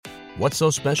What's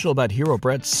so special about Hero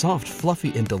Bread's soft,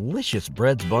 fluffy, and delicious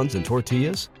breads, buns, and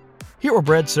tortillas? Hero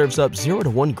Bread serves up 0 to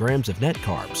 1 grams of net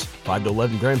carbs, 5 to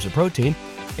 11 grams of protein,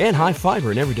 and high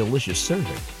fiber in every delicious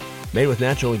serving. Made with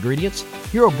natural ingredients,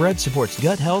 Hero Bread supports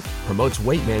gut health, promotes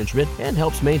weight management, and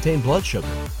helps maintain blood sugar.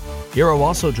 Hero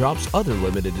also drops other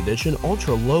limited edition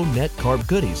ultra-low net carb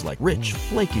goodies like rich,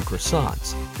 flaky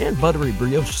croissants and buttery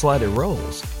brioche slider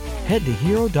rolls. Head to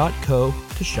hero.co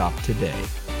to shop today.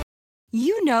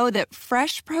 You know that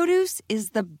fresh produce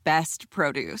is the best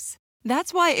produce.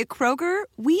 That's why at Kroger,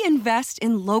 we invest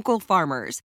in local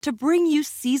farmers to bring you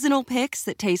seasonal picks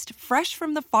that taste fresh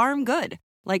from the farm good,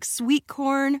 like sweet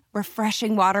corn,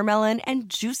 refreshing watermelon, and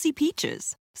juicy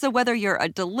peaches. So whether you're a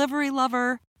delivery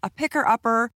lover, a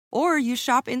picker-upper, or you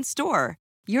shop in-store,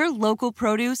 your local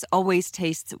produce always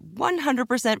tastes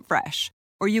 100% fresh,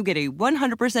 or you get a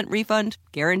 100% refund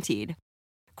guaranteed.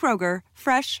 Kroger,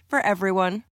 fresh for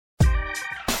everyone.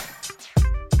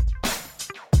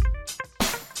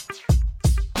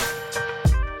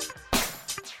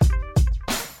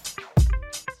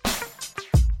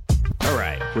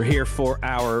 We're here for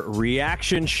our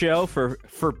reaction show for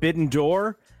Forbidden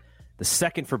Door, the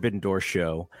second Forbidden Door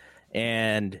show.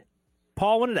 And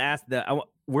Paul wanted to ask that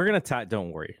we're going to talk.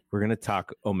 Don't worry. We're going to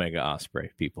talk Omega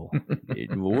Ospreay, people.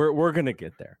 we're going to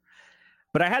get there.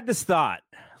 But I had this thought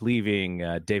leaving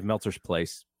Dave Meltzer's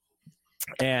place.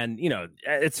 And, you know,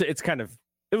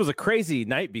 it was a crazy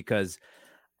night because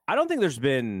I don't think there's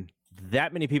been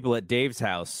that many people at Dave's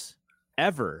house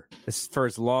ever for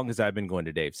as long as I've been going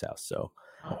to Dave's house. So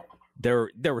there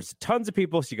was tons of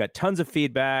people. So you got tons of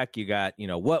feedback. You got, you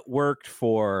know, what worked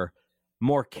for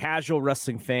more casual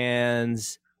wrestling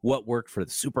fans, what worked for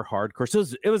the super hardcore. So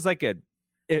it was like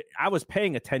I was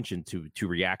paying attention to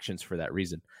reactions for that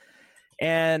reason.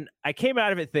 And I came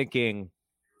out of it thinking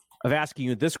of asking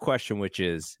you this question, which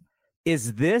is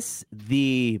this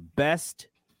the best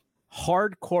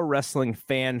hardcore wrestling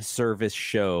fan service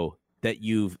show that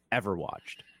you've ever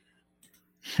watched?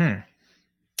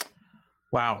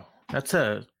 Wow,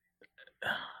 I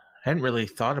hadn't really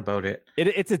thought about it.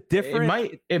 It's a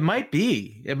different. It might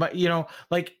be. It might. You know,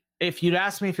 like if you'd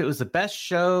asked me if it was the best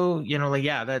show, you know, like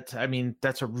yeah, that's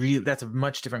a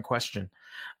much different question.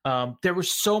 There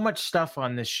was so much stuff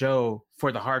on this show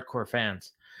for the hardcore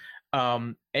fans.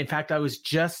 In fact, I was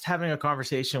just having a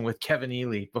conversation with Kevin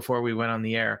Ely before we went on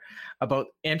the air about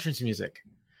entrance music.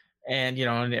 And, you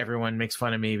know, and everyone makes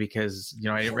fun of me because, you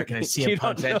know, I didn't recognize CM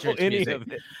Punk's entrance music.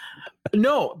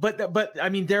 No, but I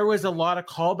mean, there was a lot of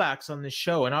callbacks on this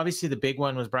show. And obviously the big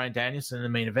one was Bryan Danielson in the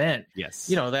main event. Yes.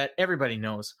 You know, that everybody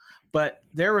knows. But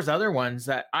there was other ones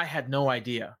that I had no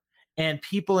idea. And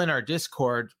people in our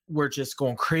Discord were just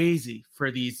going crazy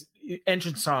for these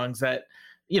entrance songs that,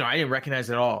 you know, I didn't recognize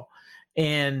at all.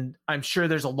 And I'm sure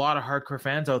there's a lot of hardcore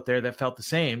fans out there that felt the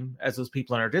same as those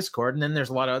people in our Discord. And then there's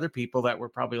a lot of other people that were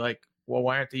probably like, well,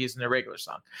 why aren't they using their regular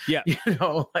song? Yeah. You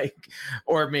know, like,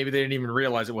 or maybe they didn't even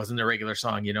realize it wasn't their regular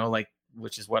song, you know, like,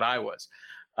 which is what I was,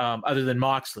 other than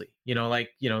Moxley, you know,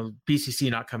 like, you know,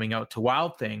 BCC not coming out to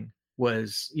Wild Thing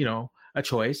was, you know, a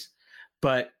choice,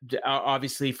 but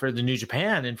obviously for the New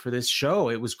Japan and for this show,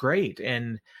 it was great.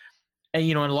 And,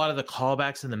 you know, and a lot of the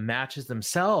callbacks in the matches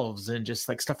themselves and just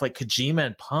like stuff like Kojima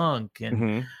and Punk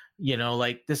and, you know,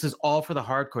 like this is all for the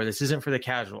hardcore. This isn't for the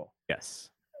casual. Yes.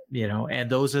 You know, and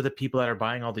those are the people that are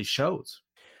buying all these shows.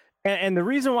 And the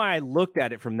reason why I looked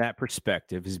at it from that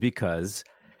perspective is because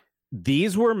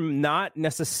these were not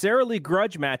necessarily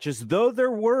grudge matches, though there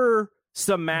were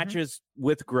some matches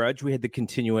with grudge. We had the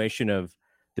continuation of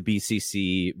the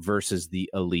BCC versus the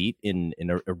Elite in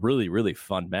a really, really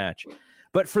fun match.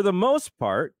 But for the most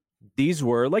part, these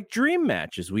were like dream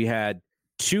matches. We had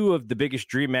two of the biggest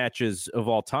dream matches of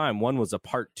all time. One was a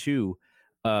part 2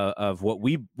 of what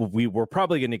we were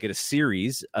probably going to get a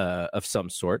series of some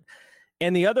sort.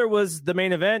 And the other was the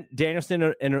main event,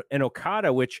 Danielson and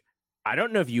Okada, which I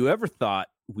don't know if you ever thought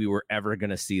we were ever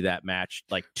going to see that match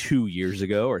like 2 years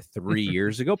ago or 3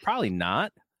 years ago. Probably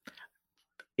not.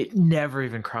 It never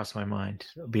even crossed my mind,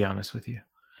 I'll be honest with you,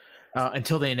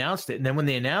 until they announced it. And then when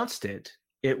they announced it,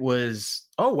 it was,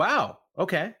 oh, wow.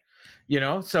 Okay. You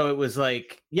know, so it was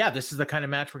like, yeah, this is the kind of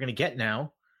match we're going to get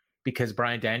now because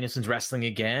Bryan Danielson's wrestling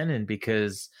again and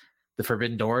because the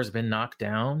Forbidden Door has been knocked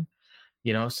down,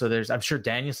 you know, so I'm sure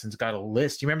Danielson's got a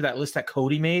list. You remember that list that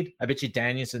Cody made? I bet you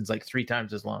Danielson's like 3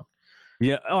 times as long.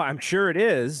 Yeah. Oh, I'm sure it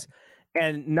is.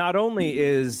 And not only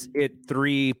is it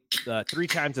three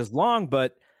times as long,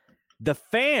 but the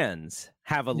fans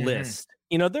have a list.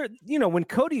 You know, when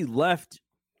Cody left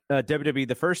WWE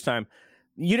the first time,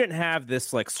 you didn't have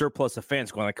this like surplus of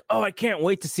fans going like, oh, I can't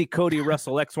wait to see Cody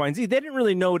wrestle X, Y, and Z. They didn't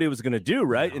really know what he was going to do,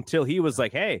 right? Until he was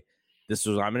like, hey, this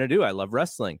is what I'm going to do. I love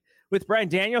wrestling. With Bryan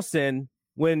Danielson,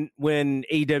 when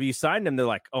AEW signed him, they're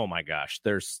like, oh my gosh,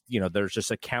 there's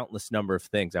just a countless number of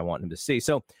things I want him to see.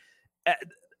 So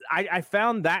I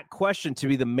found that question to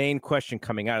be the main question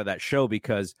coming out of that show,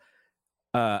 because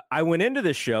I went into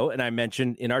this show and I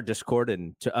mentioned in our Discord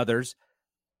and to others,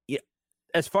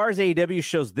 as far as AEW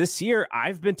shows this year,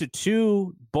 I've been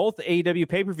to both AEW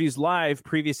pay-per-views live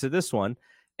previous to this one,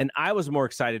 and I was more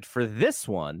excited for this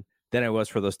one than I was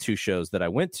for those 2 shows that I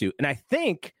went to. And I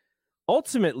think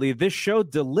ultimately this show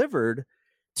delivered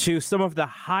to some of the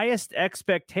highest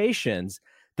expectations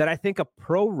that I think a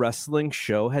pro wrestling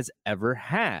show has ever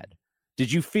had.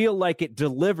 Did you feel like it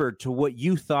delivered to what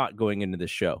you thought going into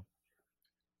this show?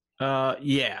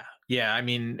 Yeah. I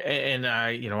mean, and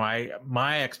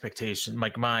my expectation,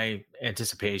 like my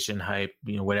anticipation, hype,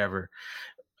 whatever,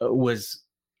 was,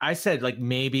 I said like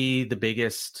maybe the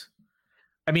biggest.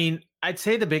 I mean, I'd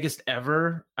say the biggest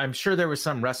ever. I'm sure there was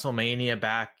some WrestleMania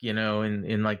back,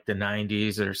 in like the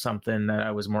 90s or something that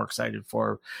I was more excited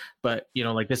for. But,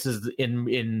 like this is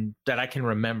in that I can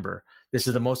remember. This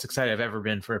is the most excited I've ever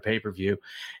been for a pay-per-view.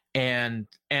 And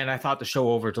I thought the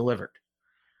show over delivered.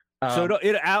 So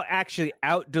it actually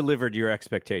out-delivered your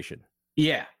expectation.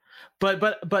 Yeah. But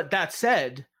that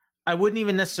said, I wouldn't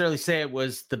even necessarily say it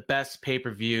was the best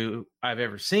pay-per-view I've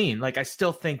ever seen. Like, I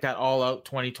still think that All Out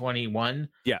 2021,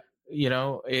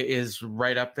 is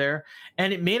right up there.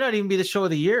 And it may not even be the show of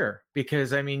the year,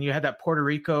 because, I mean, you had that Puerto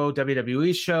Rico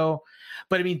WWE show.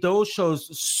 But, I mean, those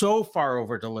shows so far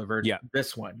over-delivered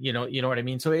this one. You know what I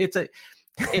mean? So it's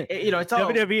it's all...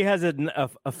 WWE has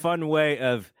a fun way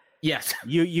of... Yes,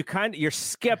 you're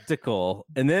skeptical,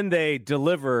 and then they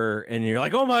deliver, and you're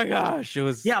like, oh my gosh, it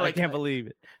was. Yeah, I can't believe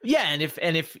it. Yeah, and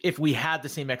if we had the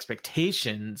same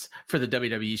expectations for the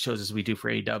WWE shows as we do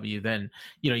for AEW, then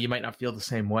you might not feel the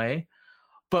same way.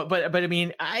 But I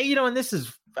mean, and this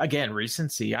is again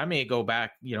recency. I may go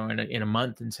back, in a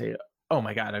month and say, oh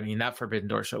my god, I mean that Forbidden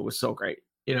Door show was so great,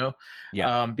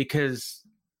 because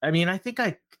I mean I think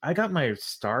I got my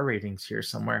star ratings here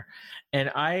somewhere,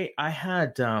 and I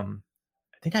had I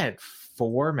think I had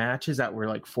 4 matches that were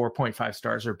like 4.5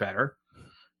 stars or better.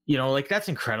 Like that's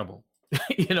incredible.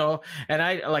 And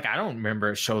I don't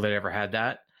remember a show that ever had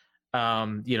that.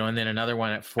 And then another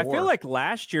one at 4. I feel like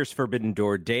last year's Forbidden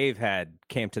Door, Dave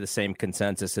came to the same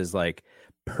consensus as like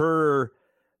per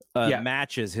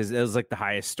matches. It was like the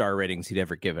highest star ratings he'd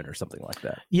ever given or something like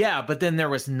that. Yeah, but then there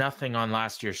was nothing on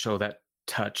last year's show that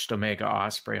touched Omega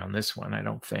Ospreay on this one, I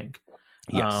don't think.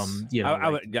 Yes.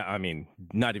 I mean,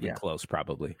 not even close,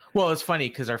 probably. Well, it's funny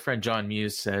because our friend John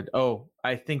Muse said, oh,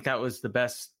 I think that was the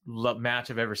best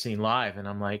match I've ever seen live. And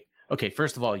I'm like, okay,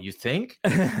 first of all, you think?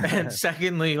 And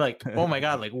secondly, like, oh my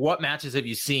God, like what matches have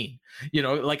you seen?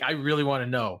 Like I really want to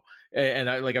know. And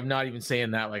I'm not even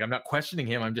saying that, like, I'm not questioning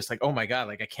him. I'm just like, oh my God,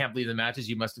 like I can't believe the matches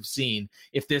you must have seen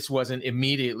if this wasn't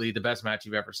immediately the best match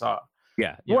you've ever saw.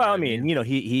 Yeah. Well, I mean,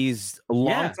 he's a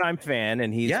longtime fan,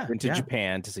 and he's been to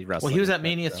Japan to see wrestling. Well, he was at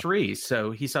Mania 3,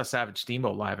 so he saw Savage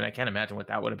Steamboat live, and I can't imagine what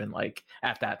that would have been like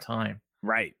at that time.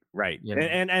 Right.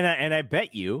 And I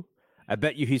bet you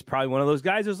he's probably one of those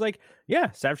guys who's like, yeah,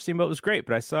 Savage Steamboat was great,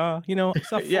 but I saw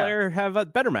Flair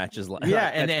have better matches. Yeah,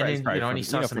 and he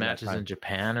saw some matches in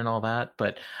Japan and all that.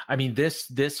 But I mean, this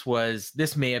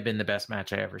may have been the best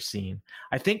match I ever seen.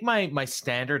 I think my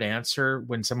standard answer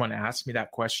when someone asks me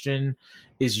that question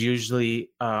is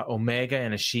usually Omega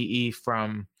and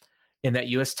Ishii in that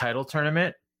U.S. title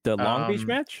tournament, the Long Beach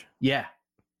match. Yeah.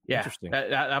 Interesting.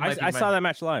 I saw that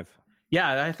match live.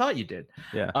 Yeah, I thought you did.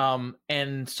 Yeah.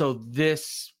 And so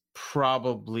this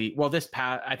probably,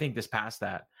 I think this passed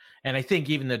that. And I think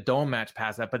even the Dome match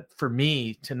passed that. But for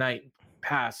me tonight,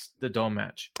 passed the Dome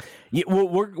match. Yeah, well,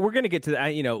 we're going to get to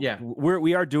that.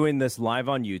 We are doing this live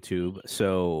on YouTube.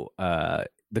 So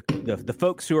the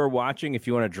folks who are watching, if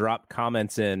you want to drop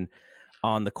comments in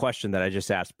on the question that I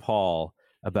just asked Paul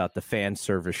about the fan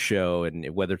service show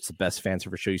and whether it's the best fan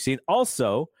service show you've seen.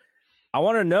 Also, I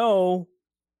want to know,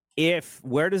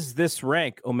 where does this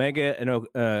rank Omega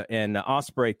and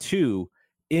Ospreay 2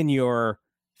 in your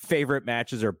favorite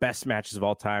matches or best matches of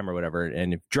all time or whatever?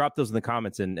 And drop those in the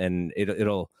comments, and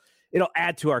it'll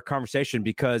add to our conversation,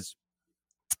 because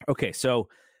so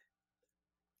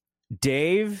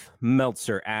Dave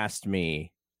Meltzer asked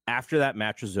me after that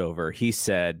match was over, he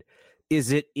said,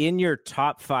 is it in your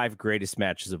top 5 greatest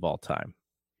matches of all time?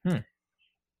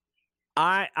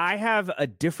 I have a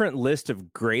different list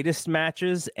of greatest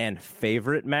matches and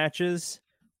favorite matches.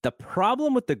 The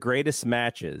problem with the greatest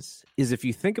matches is if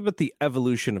you think about the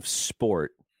evolution of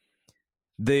sport,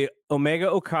 the Omega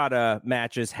Okada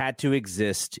matches had to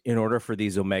exist in order for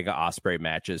these Omega Ospreay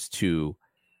matches to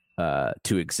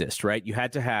exist, right? You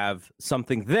had to have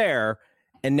something there,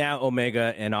 and now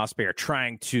Omega and Ospreay are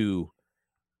trying to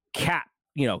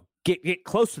get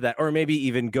close to that, or maybe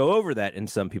even go over that in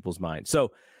some people's minds.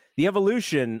 So the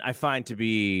evolution I find to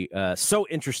be so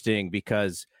interesting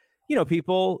because,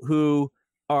 people who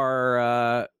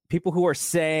are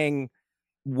saying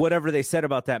whatever they said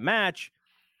about that match,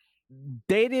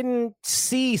 they didn't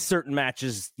see certain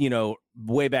matches,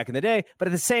 way back in the day. But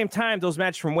at the same time, those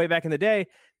matches from way back in the day,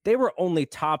 they were only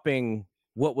topping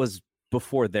what was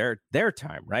before their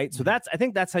time, right? So I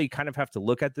think that's how you kind of have to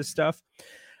look at this stuff.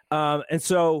 And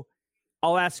so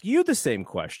I'll ask you the same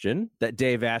question that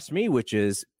Dave asked me, which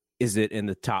is it in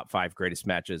the top 5 greatest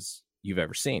matches you've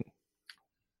ever seen?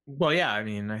 Well, yeah, I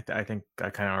mean, I think I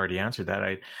kind of already answered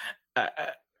that.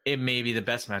 It may be the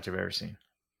best match I've ever seen.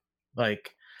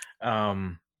 Like,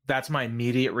 that's my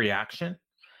immediate reaction.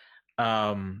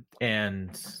 And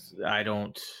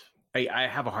I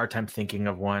have a hard time thinking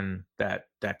of one that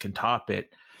can top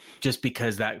it, just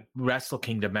because that Wrestle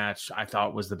Kingdom match I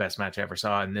thought was the best match I ever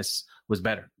saw, and this was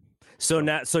better. So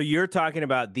you're talking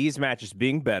about these matches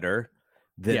being better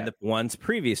than the ones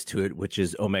previous to it, which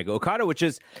is Omega Okada, which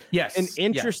is an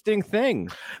interesting thing.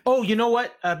 Oh, you know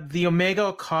what? The Omega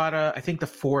Okada, I think the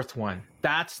 4th one,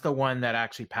 that's the one that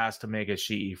actually passed Omega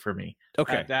Ishii for me.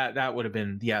 Okay. That would have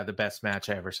been, the best match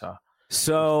I ever saw.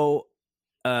 So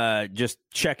just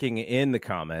checking in the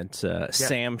comments,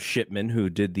 Sam Shipman, who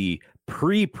did the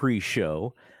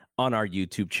pre-show on our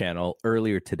YouTube channel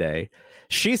earlier today,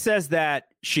 she says that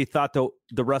she thought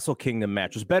the Wrestle Kingdom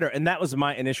match was better, and that was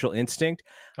my initial instinct.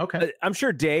 Okay. I'm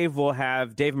sure Dave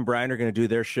and Brian are going to do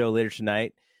their show later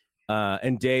tonight,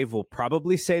 and Dave will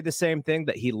probably say the same thing,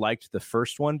 that he liked the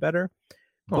first one better.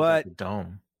 But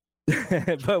dome.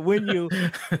 But when you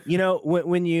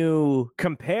when you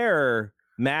compare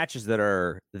matches that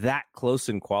are that close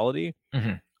in quality,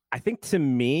 I think, to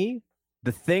me,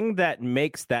 the thing that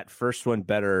makes that first one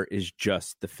better is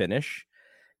just the finish.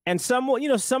 And some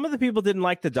of the people didn't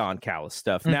like the Don Callis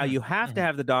stuff. Now, you have to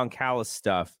have the Don Callis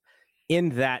stuff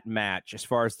in that match, as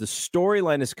far as the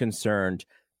storyline is concerned,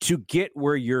 to get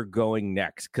where you're going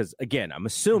next. Because, again, I'm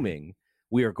assuming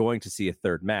we are going to see a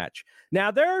third match.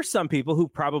 Now, there are some people who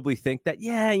probably think that,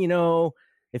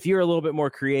 if you're a little bit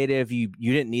more creative, you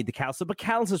didn't need the Callis. But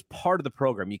Callis is part of the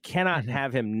program. You cannot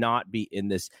have him not be in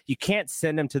this. You can't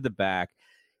send him to the back.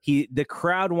 The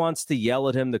crowd wants to yell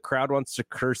at him. The crowd wants to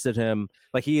curse at him.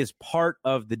 Like, he is part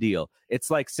of the deal. It's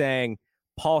like saying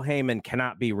Paul Heyman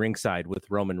cannot be ringside with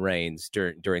Roman Reigns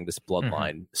during this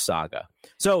Bloodline saga.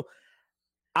 So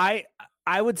I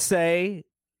would say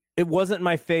it wasn't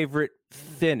my favorite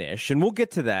finish, and we'll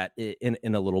get to that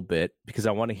in a little bit, because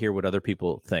I want to hear what other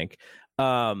people think.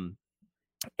 Aiden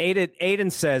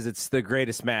says it's the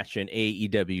greatest match in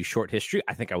AEW short history.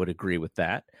 I think I would agree with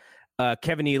that.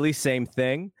 Kevin Ely, same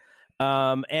thing.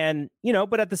 But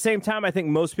at the same time, I think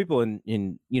most people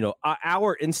in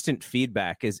our instant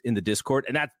feedback is in the Discord,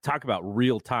 and that talk about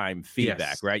real time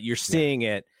feedback, right? You're seeing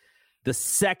it the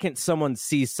second someone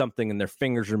sees something and their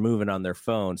fingers are moving on their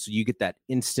phone. So you get that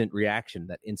instant reaction,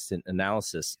 that instant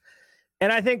analysis.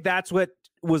 And I think that's what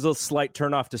was a slight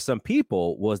turnoff to some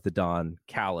people, was the Don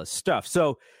Callis stuff.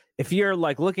 So if you're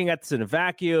like looking at this in a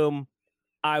vacuum,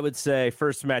 I would say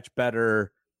first match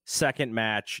better, second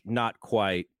match not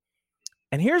quite.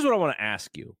 And here's what I want to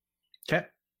ask you. Okay.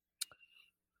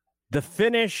 The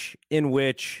finish in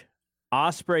which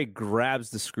Ospreay grabs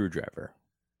the screwdriver,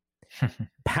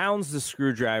 pounds the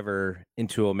screwdriver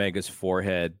into Omega's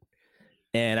forehead,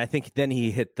 and I think then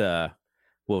he hit the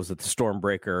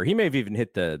Stormbreaker. He may have even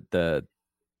hit the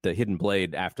Hidden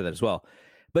Blade after that as well.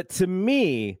 But to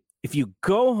me, if you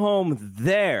go home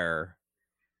there,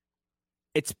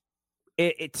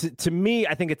 to me,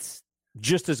 I think it's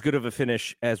just as good of a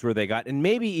finish as where they got, and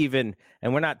maybe even,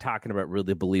 and we're not talking about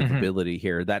really believability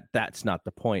here. That's not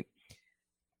the point.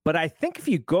 But I think if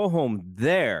you go home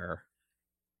there,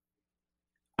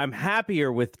 I'm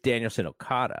happier with Danielson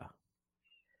Okada.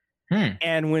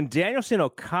 And when Danielson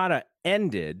Okada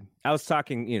ended, I was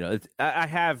talking, I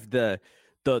have the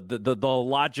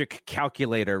logic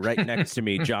calculator right next to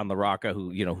me, John LaRocca,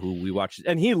 who we watched,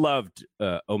 and he loved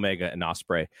Omega and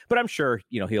Ospreay, but I'm sure,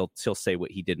 he'll say what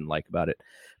he didn't like about it.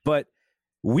 But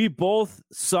we both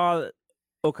saw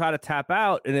Okada tap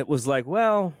out, and it was like,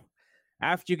 well,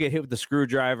 after you get hit with the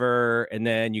screwdriver and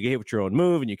then you get hit with your own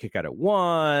move and you kick out at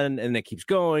one and it keeps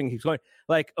going.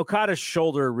 Like, Okada's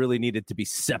shoulder really needed to be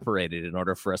separated in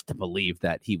order for us to believe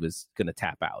that he was going to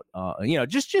tap out,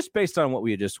 just based on what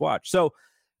we had just watched. So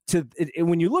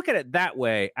when you look at it that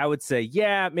way, I would say,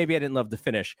 yeah, maybe I didn't love the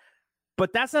finish.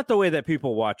 But that's not the way that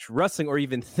people watch wrestling or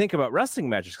even think about wrestling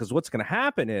matches, because what's going to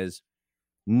happen is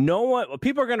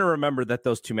people are going to remember that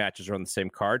those two matches are on the same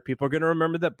card. People are going to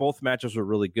remember that both matches were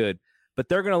really good, but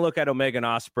they're going to look at Omega and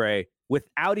Ospreay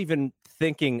without even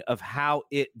thinking of how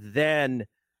it then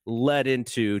led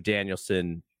into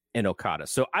Danielson and Okada.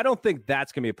 So I don't think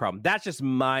that's going to be a problem. That's just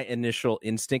my initial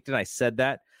instinct, and I said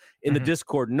that in the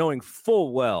Discord, knowing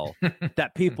full well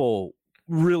that people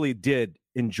really did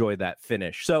enjoy that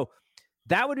finish. So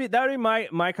that would be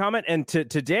my comment. And to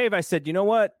Dave, I said, you know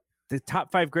what? The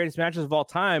top 5 greatest matches of all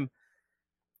time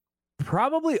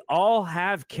probably all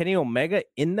have Kenny Omega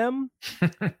in them.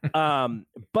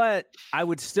 But I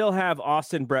would still have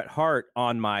Austin Bret Hart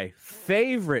on my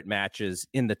favorite matches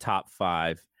in the top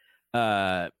 5.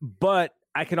 But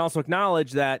I can also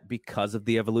acknowledge that because of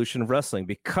the evolution of wrestling,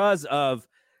 because of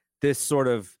this sort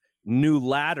of new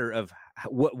ladder of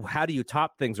how do you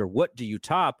top things, or what do you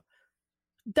top?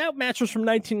 That match was from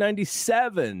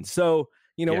 1997. So,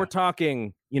 we're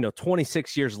talking,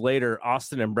 26 years later,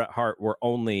 Austin and Bret Hart were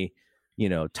only,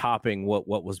 topping what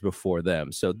was before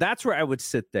them. So that's where I would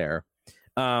sit there.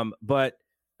 But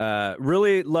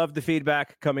really love the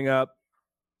feedback coming up.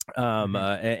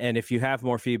 And if you have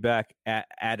more feedback,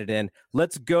 add it in.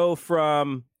 Let's go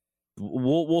from,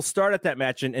 we'll start at that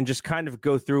match and just kind of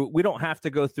go through. We don't have to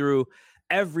go through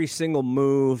every single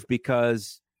move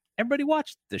because everybody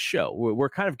watched the show. We're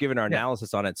kind of giving our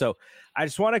analysis on it. So I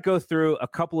just want to go through a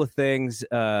couple of things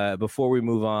before we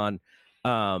move on.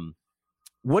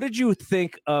 What did you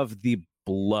think of the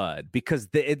blood? Because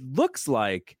it looks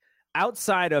like,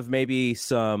 outside of maybe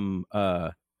some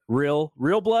real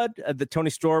blood, that Tony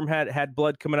Storm had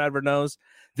blood coming out of her nose,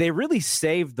 they really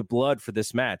saved the blood for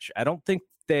this match. I don't think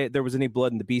there was any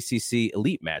blood in the BCC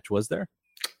Elite match, was there?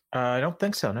 I don't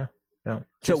think so, no. No.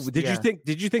 So did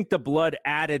you think the blood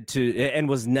added to and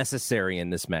was necessary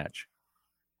in this match?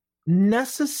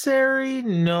 Necessary?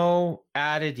 No.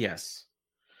 Added? Yes.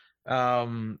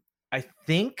 I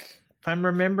think, if I'm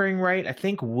remembering right, I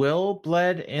think Will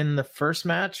bled in the first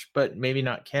match, but maybe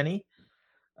not Kenny.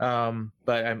 But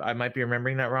I might be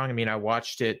remembering that wrong. I mean, I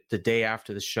watched it the day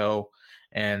after the show,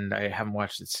 and I haven't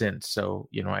watched it since. So,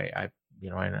 I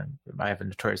have a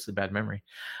notoriously bad memory.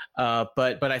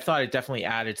 But I thought it definitely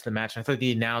added to the match. I thought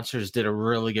the announcers did a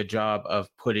really good job of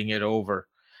putting it over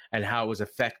and how it was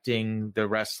affecting the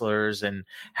wrestlers, and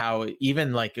how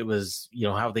even like it was,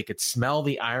 how they could smell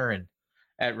the iron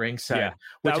at ringside. Yeah,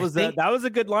 that was a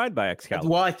good line by Excalibur.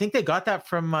 Well, I think they got that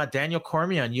from Daniel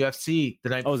Cormier on UFC the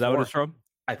night before. Oh, is that what it's from?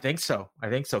 I think so,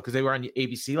 because they were on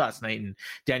ABC last night, and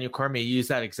Daniel Cormier used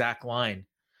that exact line.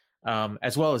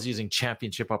 As well as using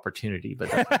championship opportunity, but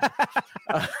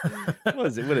what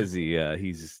is he?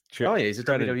 He's he's a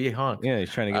WWE honk. Yeah,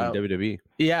 he's trying to get in WWE.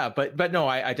 Yeah, but no,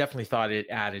 I definitely thought it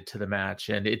added to the match,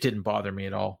 and it didn't bother me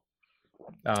at all.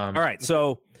 All right,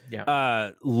 so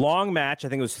long match. I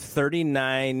think it was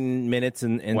 39 minutes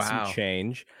and some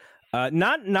change.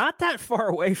 Not that far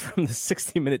away from the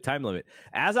 60-minute time limit.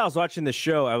 As I was watching the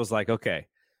show, I was like, okay,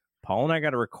 Paul and I got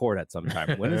to record at some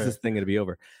time. When is this thing going to be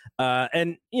over?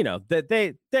 And that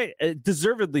they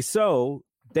deservedly so.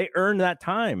 They earned that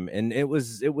time, and it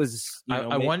was.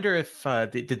 I wonder if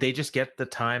did they just get the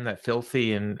time that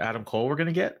Filthy and Adam Cole were going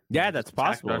to get? Yeah, that's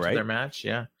possible, right? Their match,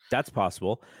 yeah, that's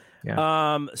possible.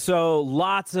 Yeah. So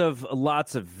lots of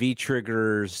V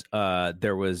triggers.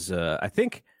 There was, I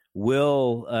think,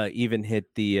 Will even hit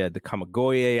the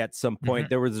Kamigoye at some point.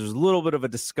 There was a little bit of a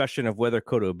discussion of whether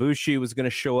Kota Ibushi was going to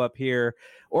show up here,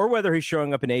 or whether he's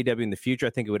showing up in AEW in the future. I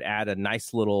think it would add a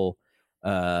nice little,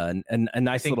 a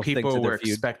nice little thing to their feud. People were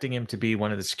expecting him to be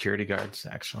one of the security guards,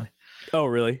 actually. Oh,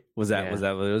 really? Was that what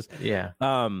it was? Yeah.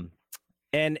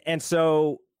 And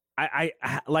so I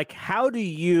like, how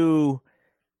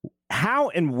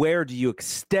and where do you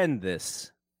extend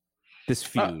this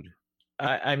feud?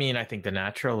 I mean, I think the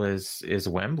natural is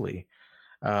Wembley.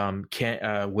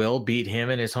 Will beat him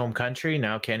in his home country.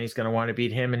 Now Kenny's going to want to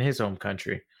beat him in his home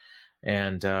country,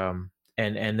 and then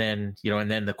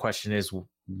the question is,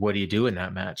 what do you do in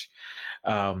that match?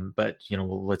 But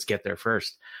let's get there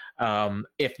first.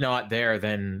 If not there,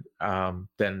 then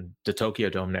the Tokyo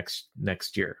Dome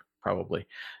next year probably.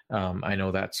 I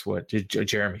know that's what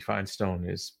Jeremy Feinstein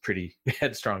is pretty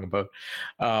headstrong about.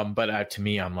 But to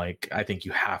me, I'm like, I think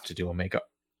you have to do Omega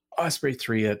Ospreay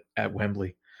 3 at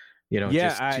Wembley.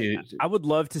 I would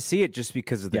love to see it just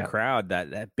because of the crowd,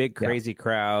 that big crazy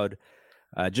crowd,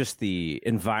 just the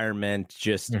environment,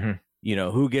 just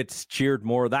who gets cheered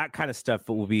more, that kind of stuff.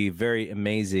 It will be very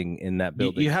amazing in that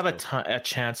building. You have a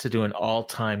chance to do an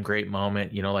all-time great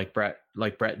moment, like Brett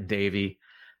and Davey.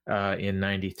 in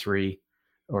 93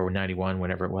 or 91,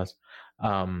 whenever it was.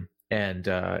 And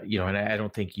I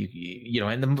don't think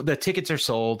and the tickets are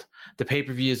sold. The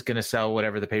pay-per-view is going to sell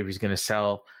whatever the pay-per-view is going to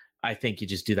sell. I think you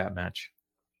just do that match.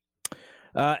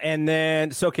 And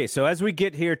then, so as we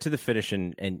get here to the finish,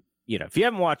 and if you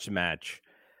haven't watched the match,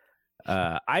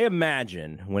 I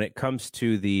imagine when it comes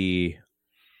to the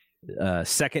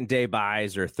second day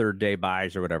buys or third day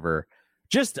buys or whatever,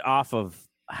 just off of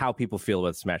how people feel about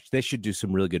this match, they should do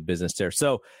some really good business there.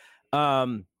 So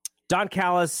Don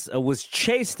Callis was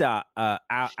chased out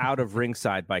of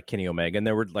ringside by Kenny Omega, and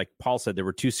there were, like Paul said, there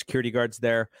were 2 security guards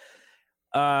there.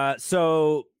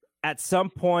 So at some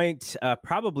point,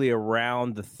 probably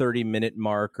around the 30-minute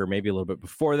mark or maybe a little bit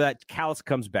before that, Callis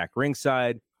comes back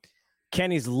ringside.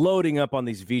 Kenny's loading up on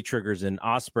these V-triggers, and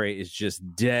Ospreay is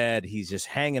just dead. He's just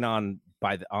hanging on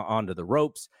onto the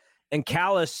ropes. And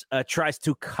Callis tries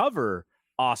to cover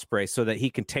Ospreay so that he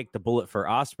can take the bullet for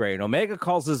Ospreay. And Omega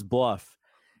calls his bluff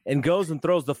and goes and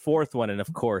throws the 4th one. And,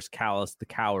 of course, Callis, the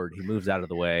coward, he moves out of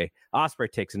the way. Ospreay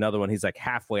takes another one. He's like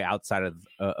halfway outside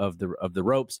of the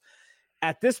ropes.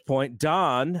 At this point,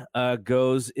 Don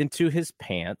goes into his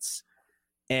pants.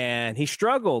 And he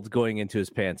struggled going into his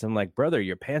pants. I'm like, brother,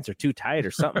 your pants are too tight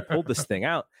or something. Pull this thing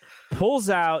out. Pulls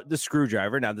out the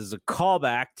screwdriver. Now, this is a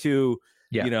callback to,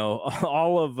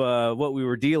 all of what we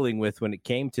were dealing with when it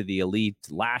came to the Elite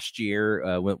last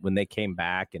year when they came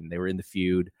back and they were in the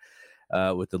feud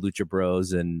with the Lucha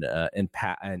Bros and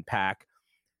Pac.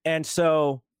 And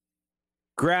so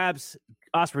grabs,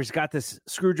 Ospreay's got this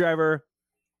screwdriver.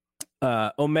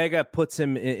 Omega puts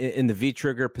him in the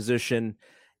V-trigger position.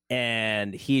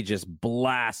 And he just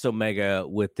blasts Omega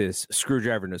with this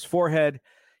screwdriver in his forehead,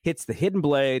 hits the hidden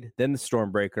blade, then the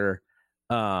Stormbreaker.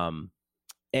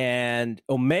 And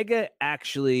Omega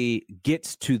actually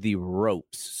gets to the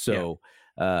ropes. So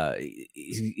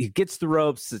he gets the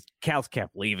ropes. Callis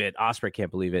can't believe it. Ospreay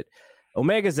can't believe it.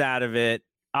 Omega's out of it.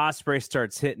 Ospreay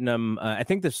starts hitting him. I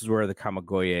think this is where the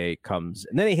Kamigoye comes.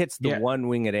 And then he hits the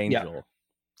one-winged angel. Yeah.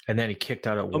 And then he kicked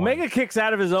out at 1. Omega kicks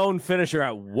out of his own finisher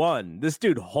at 1. This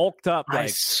dude hulked up. I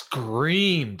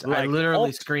screamed. I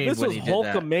literally screamed when he did that.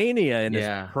 This was Hulkamania in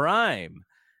his prime.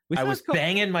 I was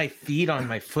banging my feet on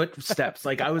my footsteps.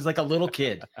 Like I was like a little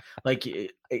kid. Like you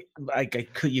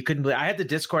couldn't believe. I had the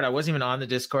Discord. I wasn't even on the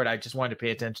Discord. I just wanted to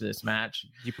pay attention to this match.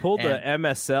 You pulled the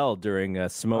MSL during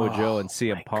Samoa Joe and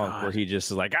CM Punk, where he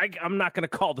just is like, I'm not going to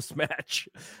call this match.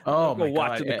 Oh my God!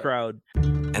 Watching the crowd.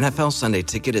 NFL Sunday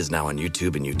Ticket is now on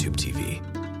YouTube and YouTube TV,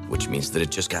 which means that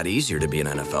it just got easier to be an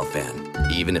NFL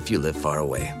fan, even if you live far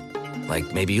away.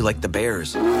 Like maybe you like the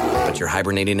Bears, but you're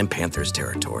hibernating in Panthers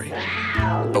territory.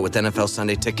 But with NFL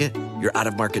Sunday Ticket, your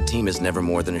out-of-market team is never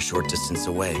more than a short distance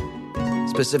away.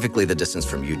 Specifically, the distance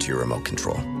from you to your remote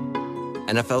control.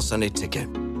 NFL Sunday Ticket,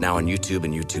 now on YouTube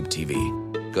and YouTube TV.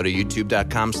 Go to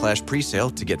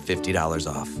youtube.com/presale to get $50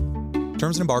 off.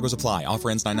 Terms and embargoes apply.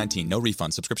 Offer ends 9/19. No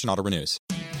refund. Subscription auto renews.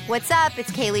 What's up?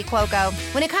 It's Kaylee Cuoco.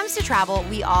 When it comes to travel,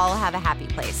 we all have a happy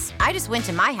place. I just went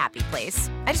to my happy place.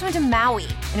 I just went to Maui,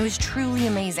 and it was truly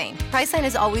amazing. Priceline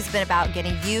has always been about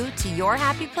getting you to your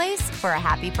happy place for a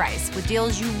happy price with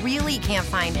deals you really can't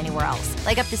find anywhere else.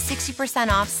 Like up to 60%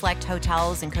 off select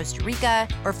hotels in Costa Rica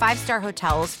or 5-star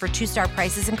hotels for 2-star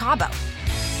prices in Cabo.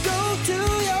 Go to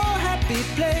your happy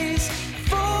place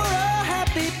for a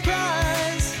happy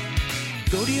price.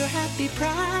 Go to your happy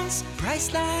price,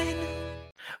 Priceline.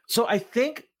 So I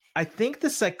think the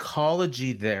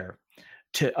psychology there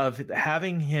of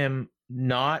having him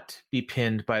not be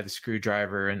pinned by the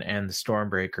screwdriver and the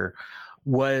Stormbreaker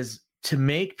was to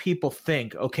make people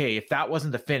think, okay, if that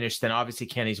wasn't the finish, then obviously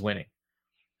Kenny's winning.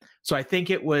 So I think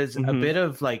it was a bit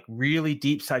of like really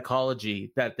deep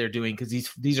psychology that they're doing because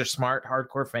these are smart,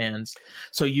 hardcore fans.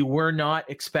 So you were not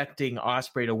expecting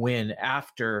Ospreay to win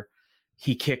after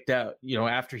he kicked out,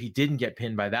 after he didn't get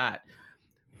pinned by that.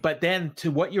 But then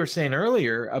to what you were saying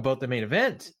earlier about the main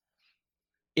event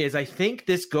is I think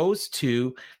this goes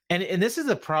to, and this is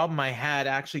a problem I had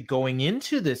actually going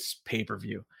into this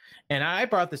pay-per-view. And I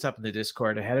brought this up in the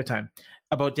Discord ahead of time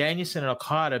about Danielson and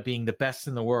Okada being the best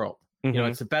in the world.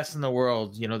 It's the best in the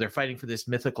world. They're fighting for this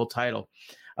mythical title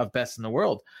of best in the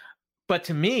world. But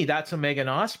to me, that's Omega and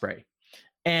Ospreay.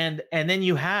 And then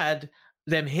you had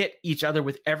them hit each other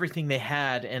with everything they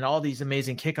had and all these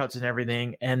amazing kickouts and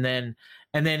everything. And then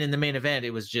in the main event, it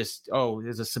was just,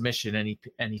 there's a submission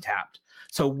and he tapped.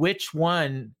 So which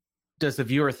one does the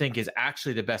viewer think is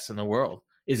actually the best in the world?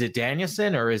 Is it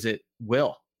Danielson or is it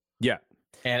Will? Yeah.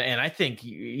 And I think,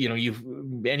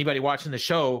 anybody watching the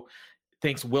show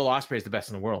thinks Will Ospreay is the best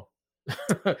in the world,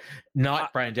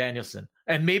 not Bryan Danielson.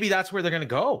 And maybe that's where they're going to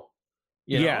go.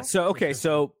 Yeah. So, okay.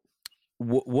 So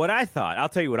what I thought, I'll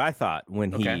tell you what I thought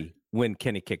when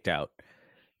Kenny kicked out.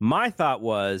 My thought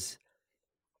was,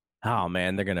 oh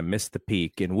man, they're gonna miss the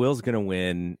peak, and Will's gonna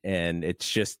win, and it's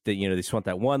just that they just want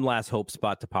that one last hope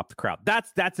spot to pop the crowd.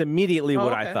 That's immediately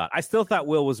what I thought. I still thought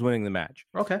Will was winning the match.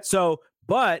 Okay. So,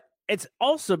 but it's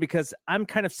also because I'm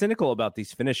kind of cynical about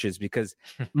these finishes because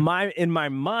in my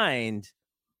mind,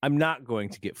 I'm not going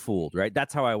to get fooled, right?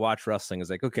 That's how I watch wrestling. Is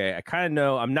like, okay, I kind of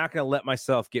know I'm not going to let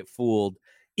myself get fooled,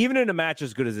 even in a match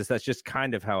as good as this. That's just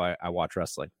kind of how I watch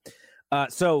wrestling.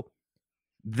 So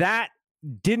that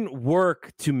didn't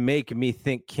work to make me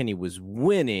think Kenny was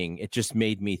winning. It just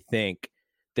made me think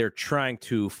they're trying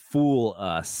to fool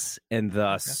us, and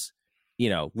thus,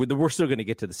 we're still going to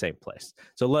get to the same place.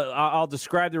 So I'll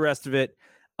describe the rest of it.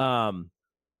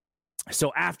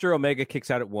 So after Omega kicks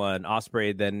out at 1,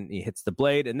 Ospreay then he hits the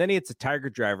blade, and then he hits a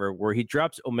Tiger Driver where he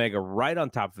drops Omega right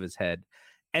on top of his head.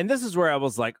 And this is where I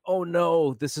was like, oh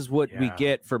no, this is what we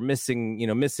get for missing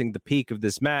the peak of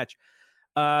this match.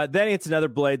 Then it's another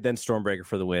blade, then Stormbreaker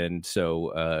for the win.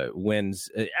 So wins.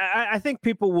 I think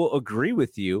people will agree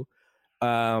with you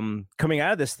coming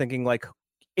out of this thinking like,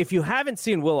 if you haven't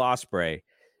seen Will Ospreay,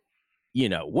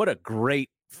 what a great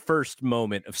first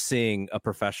moment of seeing a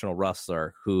professional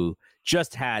wrestler who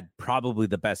just had probably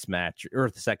the best match or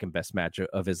the second best match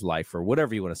of his life or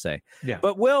whatever you want to say. Yeah.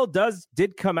 But Will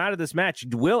did come out of this match.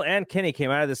 Will and Kenny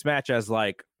came out of this match as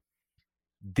like,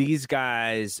 these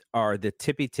guys are the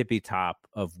tippy top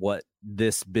of what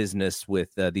this business with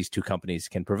these two companies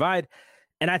can provide.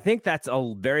 And I think that's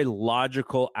a very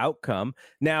logical outcome.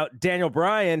 Now, Daniel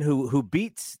Bryan, who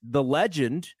beats the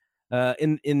legend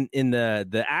in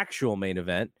the actual main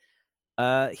event,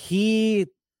 he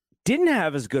didn't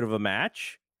have as good of a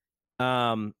match.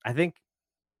 I think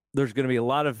there's going to be a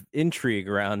lot of intrigue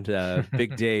around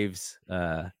Big Dave's.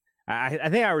 I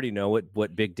think I already know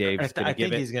what Big Dave's going to give it. I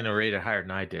think he's going to rate it higher than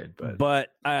I did, but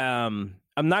I'm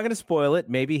not going to spoil it.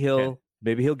 Maybe he'll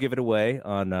give it away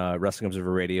on Wrestling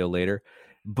Observer Radio later.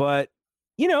 But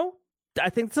I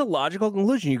think it's a logical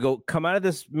conclusion. You come out of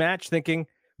this match thinking,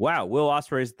 "Wow, Will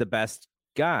Ospreay is the best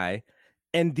guy,"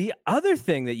 and the other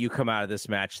thing that you come out of this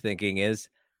match thinking is,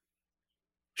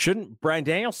 shouldn't Bryan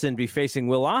Danielson be facing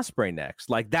Will Ospreay next?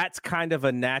 Like that's kind of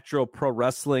a natural pro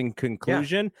wrestling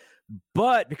conclusion. Yeah.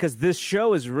 But because this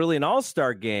show is really an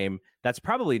all-star game, that's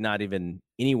probably not even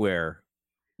anywhere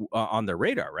on their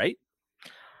radar, right?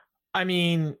 I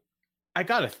mean, I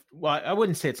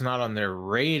wouldn't say it's not on their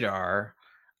radar.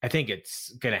 I think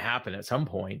it's going to happen at some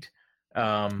point.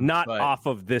 Not off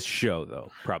of this show, though.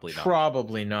 Probably not.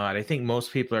 Probably not. I think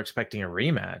most people are expecting a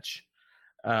rematch.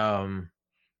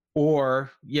 Or,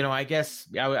 I guess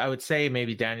I would say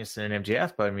maybe Danielson and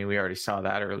MJF, but I mean, we already saw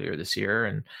that earlier this year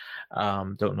and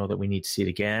don't know that we need to see it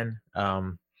again.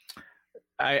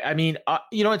 I mean,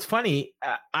 it's funny.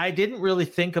 I didn't really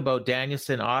think about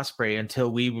Danielson Ospreay until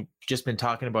we've just been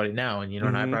talking about it now. And,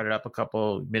 and I brought it up a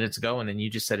couple minutes ago and then you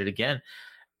just said it again.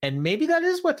 And maybe that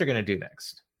is what they're going to do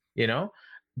next.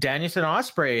 Danielson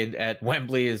Ospreay at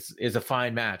Wembley is a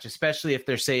fine match, especially if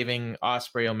they're saving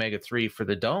Ospreay Omega 3 for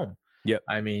the Dome. Yep.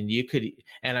 I mean, you could,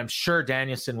 and I'm sure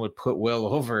Danielson would put Will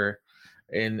over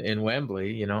in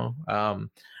Wembley, and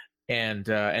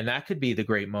that could be the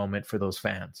great moment for those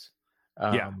fans.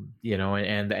 And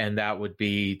that would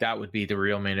be the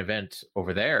real main event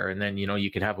over there. And then, you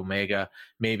could have Omega,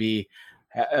 maybe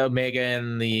Omega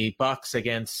and the Bucks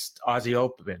against Aussie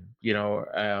Open,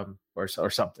 or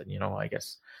something, I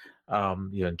guess.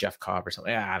 Jeff Cobb or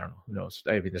something. Yeah, I don't know. Who knows?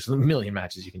 I mean, there's a million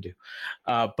matches you can do.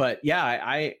 But yeah,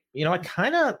 I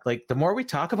kind of like the more we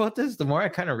talk about this, the more I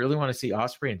kind of really want to see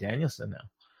Ospreay and Danielson now.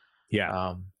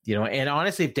 Yeah. And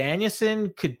honestly, if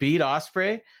Danielson could beat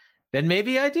Ospreay, then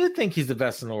maybe I do think he's the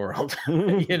best in the world. I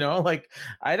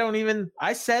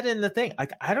said in the thing,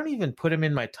 like, I don't even put him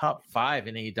in my top 5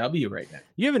 in AEW right now.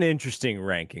 You have an interesting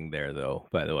ranking there, though,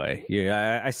 by the way.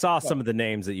 Yeah, I saw some of the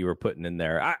names that you were putting in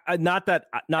there. Not that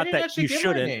you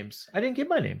shouldn't. I didn't give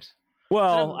my names.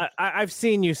 Well, I've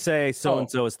seen you say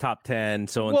so-and-so is top 10,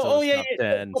 so-and-so is top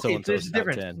 10, so-and-so is top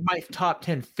 10. My top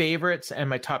 10 favorites and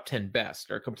my top 10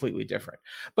 best are completely different.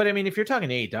 But, I mean, if you're talking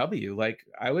AEW, like,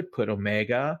 I would put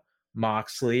Omega,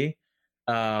 Moxley,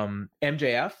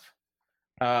 MJF,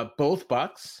 both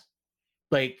Bucks.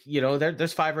 Like,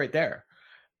 there's 5 right there.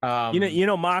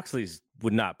 Moxley's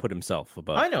would not put himself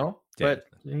above. I know, but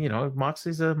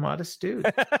Moxley's a modest dude.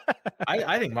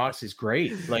 I think Moxley's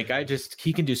great. Like,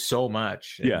 he can do so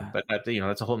much. But that's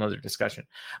a whole nother discussion.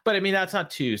 But I mean, that's not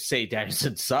to say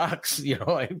Danielson sucks,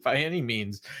 by any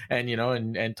means. And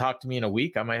and talk to me in a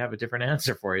week, I might have a different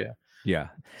answer for you. Yeah.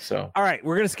 So, all right,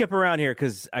 we're going to skip around here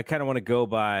because I kind of want to go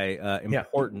by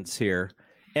importance here.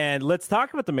 And let's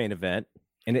talk about the main event.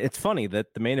 And it's funny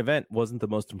that the main event wasn't the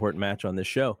most important match on this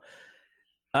show.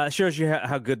 Shows you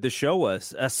how good the show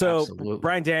was. So Absolutely.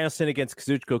 Bryan Danielson against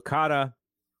Kazuchika Okada.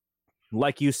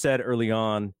 Like you said early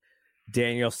on,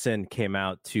 Danielson came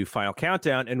out to Final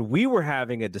Countdown, and we were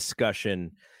having a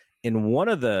discussion in one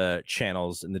of the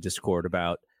channels in the Discord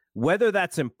about whether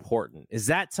that's important. Is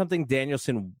that something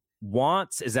Danielson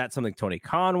wants? Is that something Tony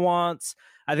Khan wants?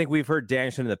 I think we've heard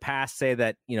Danielson in the past say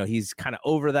that, he's kind of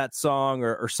over that song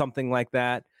or something like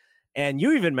that. And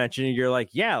you even mentioned, you're like,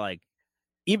 yeah, like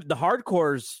even the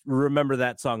hardcores remember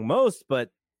that song most, but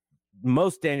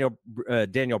most Daniel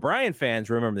Bryan fans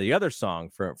remember the other song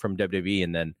from WWE.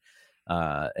 And then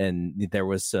and there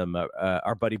was some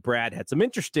our buddy Brad had some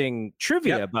interesting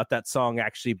trivia about that song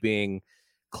actually being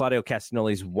Claudio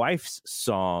Castagnoli's wife's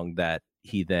song that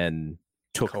he then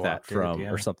took that from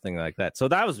or something like that. So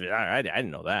that was I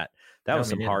didn't know that. That was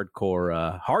some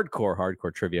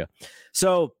hardcore trivia.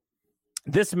 So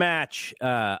this match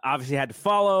obviously had to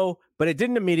follow, but it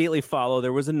didn't immediately follow.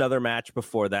 There was another match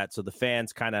before that, so the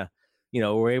fans kind of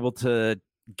were able to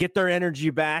get their energy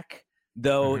back.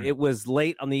 Though it was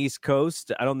late on the East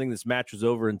Coast, I don't think this match was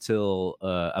over until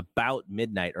about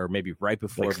midnight, or maybe right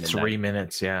before midnight. 3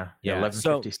 minutes, yeah.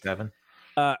 11:57.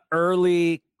 So,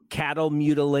 early cattle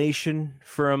mutilation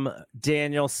from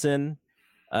Danielson.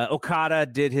 Okada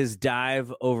did his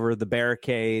dive over the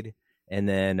barricade and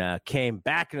then came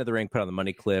back into the ring, put on the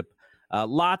money clip.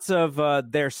 Lots of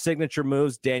their signature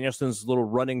moves. Danielson's little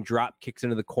running drop kicks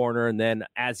into the corner, and then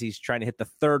as he's trying to hit the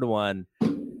third one,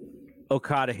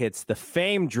 Okada hits the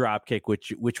famed dropkick,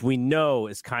 which we know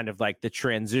is kind of like the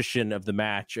transition of the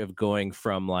match of going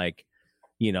from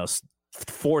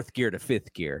fourth gear to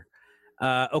fifth gear.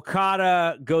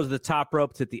 Okada goes to the top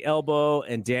rope to hit the elbow,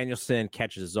 and Danielson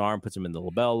catches his arm, puts him in the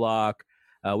label lock.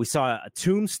 We saw a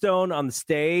tombstone on the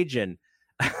stage, and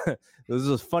this was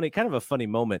a funny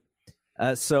moment.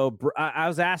 So I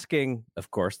was asking, of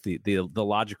course, the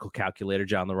logical calculator,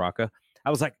 John LaRocca. I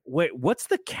was like, wait, what's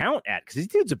the count at? Because these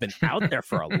dudes have been out there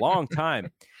for a long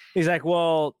time. He's like,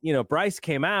 well, Bryce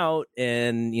came out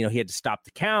and, he had to stop the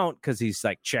count because he's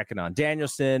like checking on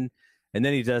Danielson. And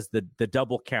then he does the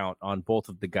double count on both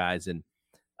of the guys. And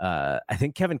I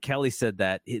think Kevin Kelly said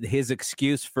that his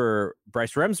excuse for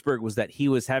Bryce Remsburg was that he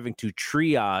was having to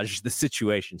triage the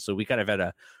situation. So we kind of had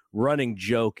a running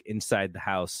joke inside the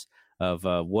house of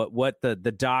what the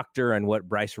doctor and what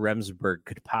Bryce Remsburg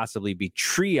could possibly be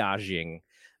triaging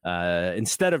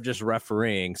instead of just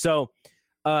refereeing. So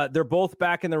they're both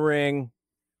back in the ring.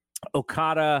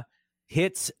 Okada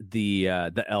hits the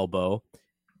elbow,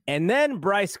 and then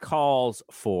Bryce calls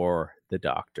for the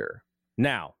doctor.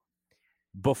 Now,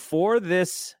 before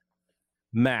this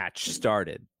match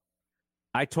started,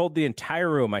 I told the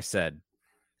entire room, I said,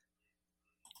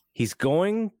 he's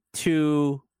going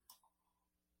to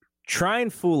try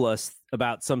and fool us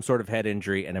about some sort of head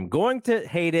injury, and I'm going to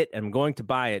hate it and I'm going to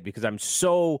buy it because I'm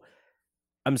so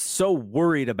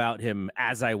worried about him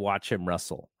as I watch him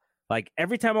wrestle. Like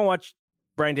every time I watch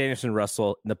Bryan Danielson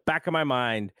wrestle, in the back of my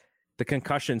mind, the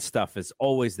concussion stuff is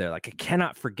always there. Like I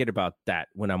cannot forget about that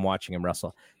when I'm watching him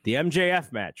wrestle. The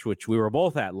MJF match, which we were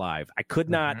both at live, I could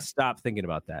not stop thinking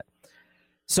about that.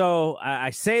 So I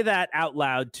say that out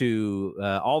loud to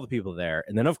all the people there.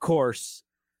 And then, of course,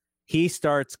 he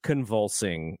starts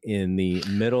convulsing in the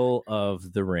middle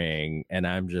of the ring, and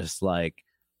I'm just like,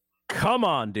 come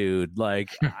on, dude. Like,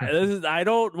 I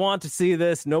don't want to see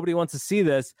this. Nobody wants to see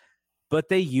this, but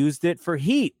they used it for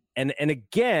heat. And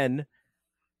again,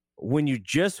 when you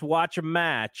just watch a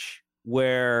match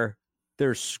where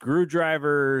there's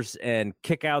screwdrivers and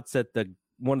kickouts at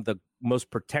one of the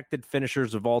most protected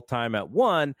finishers of all time at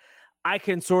one, I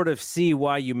can sort of see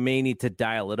why you may need to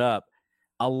dial it up.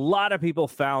 A lot of people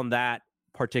found that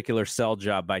particular sell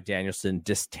job by Danielson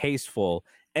distasteful.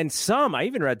 And I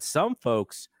even read some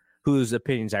folks whose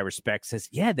opinions I respect says,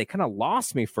 yeah, they kind of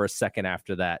lost me for a second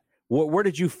after that. Where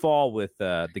did you fall with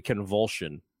the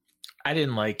convulsion? I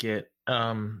didn't like it.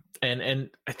 And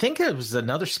I think it was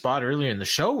another spot earlier in the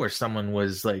show where someone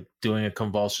was like doing a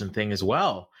convulsion thing as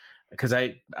well. Because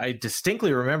I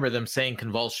distinctly remember them saying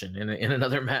convulsion in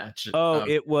another match. Oh,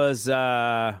 it was...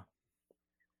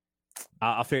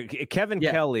 I'll figure. Kevin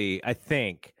Kelly, I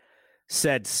think,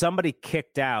 said somebody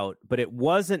kicked out, but it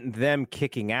wasn't them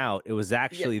kicking out. It was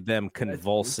actually them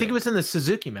convulsing. I think it was in the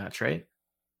Suzuki match, right?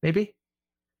 Maybe.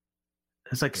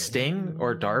 It's like Sting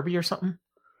or Darby or something.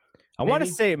 I want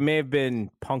to say it may have been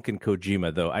Punk and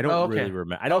Kojima, though. I don't really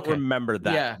remember. I don't remember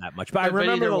that much, but I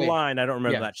remember the line. I don't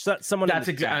remember that. Someone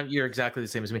you're exactly the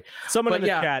same as me. Someone in the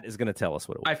chat is going to tell us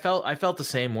what it was. I felt the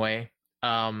same way.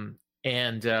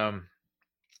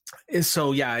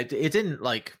 So yeah, it didn't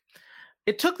like.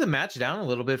 It took the match down a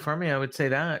little bit for me. I would say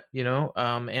that,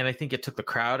 and I think it took the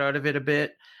crowd out of it a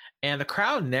bit. And the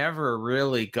crowd never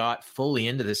really got fully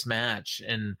into this match.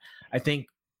 And I think,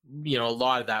 a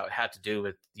lot of that had to do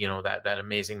with, that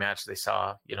amazing match they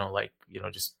saw,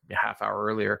 just a half hour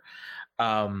earlier.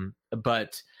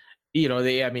 But,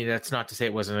 that's not to say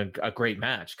it wasn't a great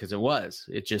match, because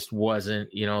it just wasn't,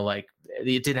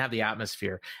 it didn't have the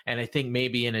atmosphere. And I think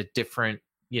maybe in a different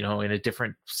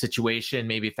situation,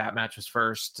 maybe if that match was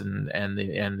first and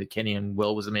the Kenny and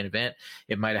Will was the main event,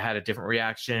 it might have had a different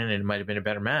reaction and it might have been a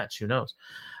better match. Who knows?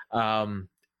 We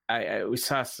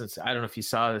saw, I don't know if you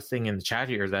saw the thing in the chat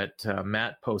here that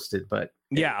Matt posted, but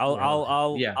yeah,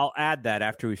 I'll add that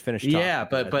after we finish talking. Yeah,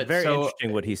 but very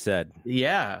interesting what he said.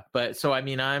 Yeah, but so I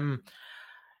mean, I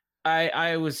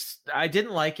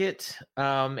didn't like it,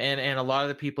 and a lot of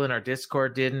the people in our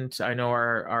Discord didn't. I know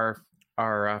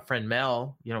our friend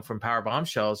Mel, from Power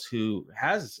Bombshells, who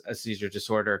has a seizure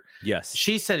disorder. Yes.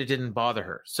 She said it didn't bother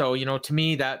her. So, to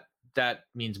me, that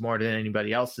means more than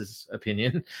anybody else's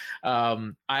opinion.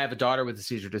 I have a daughter with a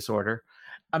seizure disorder.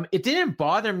 It didn't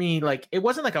bother me. Like, it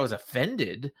wasn't like I was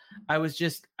offended. I was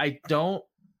just,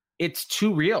 it's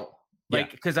too real.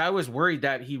 Like, because I was worried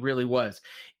that he really was.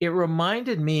 It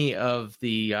reminded me of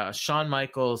the Shawn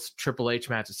Michaels Triple H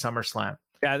match at SummerSlam.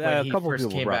 Yeah, a couple of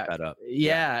people brought that up.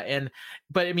 Yeah,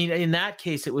 but I mean, in that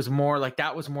case, it was more like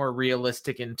that was more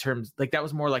realistic in terms, like that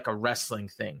was more like a wrestling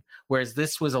thing, whereas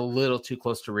this was a little too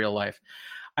close to real life.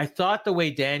 I thought the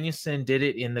way Danielson did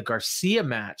it in the Garcia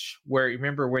match, where you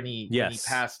remember when he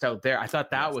passed out there, I thought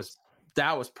that was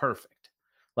perfect.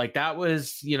 Like that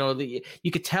was, you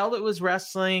could tell it was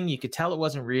wrestling, you could tell it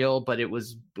wasn't real, but it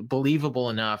was believable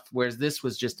enough. Whereas this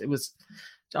was just, it was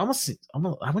almost I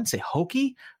wouldn't say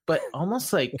hokey, but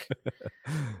almost like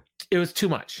it was too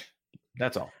much.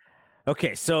 That's all.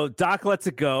 Okay, so Doc lets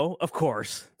it go. Of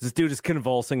course, this dude is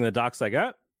convulsing. The Doc's like,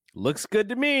 looks good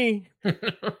to me.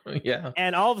 Yeah.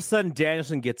 And all of a sudden,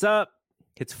 Danielson gets up,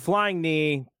 hits flying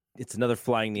knee. It's another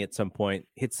flying knee at some point.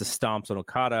 Hits the stomps on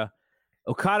Okada.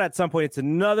 Okada at some point, it's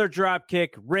another drop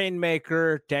kick,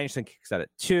 Rainmaker. Danielson kicks out at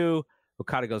 2.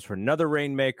 Okada goes for another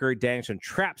Rainmaker. Danielson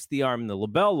traps the arm in the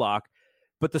label lock.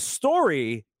 But the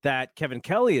story that Kevin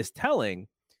Kelly is telling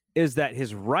is that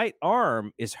his right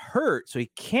arm is hurt, so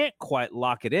he can't quite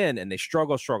lock it in, and they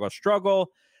struggle.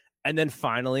 And then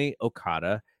finally,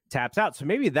 Okada taps out. So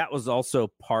maybe that was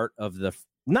also part of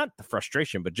not the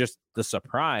frustration, but just the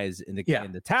surprise in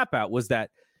the tap out was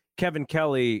that Kevin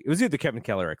Kelly, it was either Kevin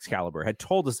Kelly or Excalibur, had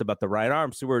told us about the right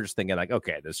arm. So we were just thinking like,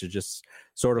 okay, this is just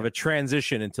sort of a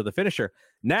transition into the finisher.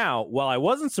 Now, while I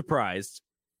wasn't surprised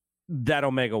that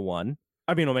Omega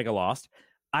lost,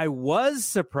 I was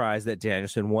surprised that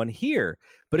Danielson won here.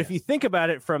 But if you think about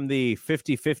it from the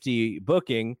 50-50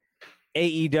 booking,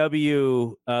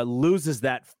 AEW loses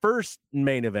that first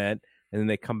main event, and then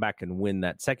they come back and win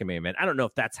that second main event. I don't know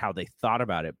if that's how they thought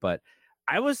about it, but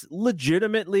I was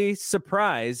legitimately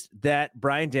surprised that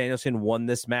Bryan Danielson won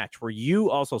this match. Were you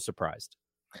also surprised?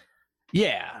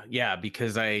 Yeah,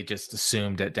 because I just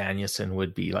assumed that Danielson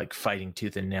would be like fighting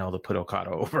tooth and nail to put Okada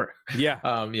over. Yeah.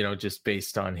 Just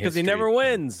based on his, because he never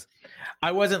wins.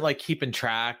 I wasn't like keeping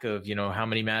track of, how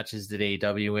many matches did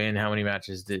AEW win? How many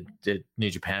matches did New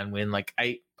Japan win? Like,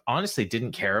 I honestly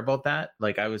didn't care about that.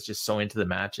 Like, I was just so into the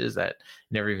matches that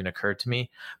never even occurred to me.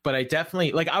 But I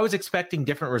definitely, like, I was expecting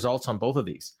different results on both of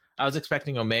these. I was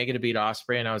expecting Omega to beat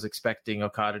Ospreay, and I was expecting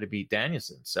Okada to beat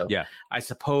Danielson. So yeah, I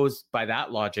suppose by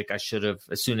that logic, I should have,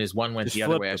 as soon as one went just the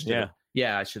other way, I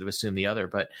should have assumed the other.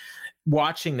 But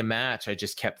watching the match, I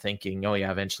just kept thinking, oh yeah,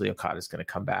 eventually Okada's going to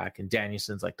come back, and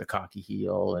Danielson's like the cocky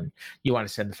heel, and you want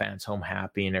to send the fans home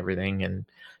happy and everything. And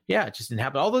yeah, it just didn't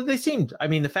happen. Although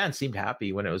the fans seemed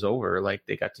happy when it was over. Like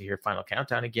they got to hear Final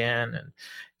Countdown again. And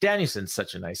Danielson's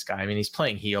such a nice guy. I mean, he's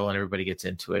playing heel and everybody gets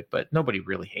into it, but nobody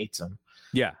really hates him.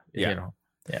 Yeah. Yeah.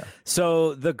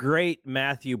 So the great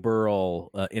Matthew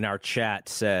Burrell in our chat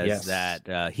says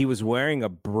that he was wearing a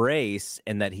brace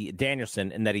and that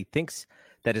Danielson thinks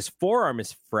that his forearm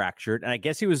is fractured. And I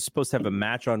guess he was supposed to have a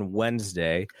match on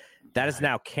Wednesday. That is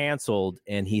now canceled.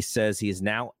 And he says he is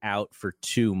now out for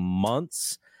 2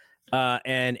 months.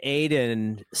 And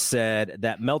Aiden said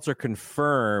that Meltzer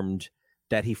confirmed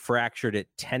that he fractured it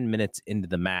 10 minutes into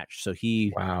the match. So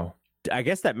I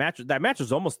guess that match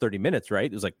was almost 30 minutes, right?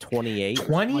 It was like 28.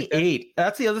 28.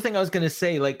 That's the other thing I was going to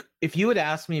say. Like, if you had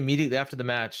asked me immediately after the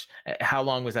match, how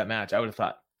long was that match? I would have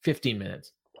thought 15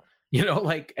 minutes,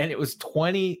 and it was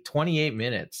 28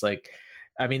 minutes. Like,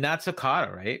 I mean, that's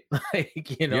Okada, right?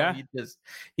 Like, you just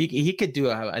he could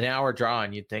do an hour draw,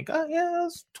 and you'd think, oh yeah,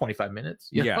 it's 25 minutes.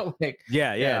 You know? Like,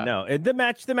 no. And the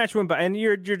match went by, and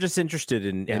you're just interested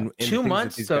in 2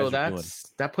 months, so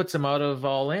that puts him out of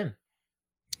All In.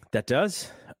 That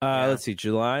does. Let's see,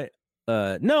 July.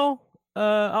 No,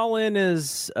 All In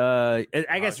is I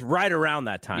guess right around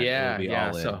that time. Yeah, it'll be yeah.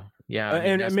 All In. So yeah,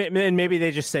 and maybe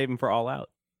they just save him for All Out.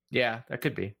 Yeah, that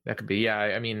could be. Yeah,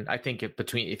 I mean, I think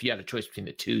if you had a choice between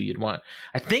the two, you'd want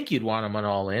him on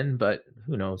All In, but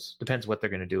who knows? Depends what they're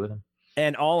going to do with him.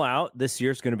 And All Out this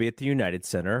year is going to be at the United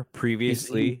Center.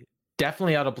 Previously, he's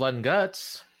definitely out of Blood and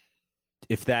Guts.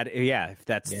 If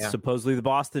that's supposedly the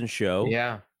Boston show,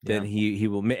 then he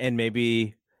will, and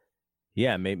maybe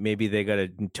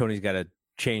Tony's got to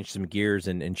change some gears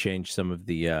and change some of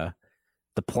the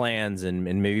plans and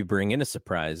maybe bring in a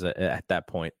surprise at that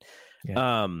point.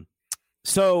 Yeah.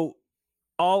 So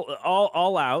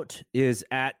all out is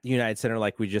at the United Center,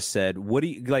 like we just said. What do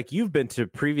you like? Have you been to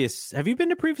previous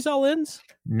All Ins?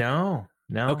 No.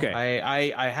 Okay.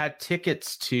 I had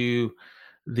tickets to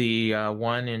the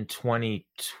one in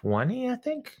 2020, I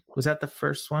think. Was that the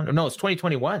first one? No, it's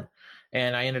 2021.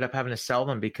 And I ended up having to sell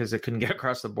them because I couldn't get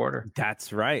across the border.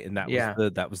 That's right. And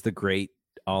that was the great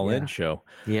All In show.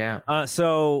 Yeah.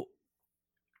 So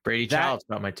Brady Childs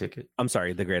got my ticket. I'm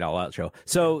sorry, the Great All Out show.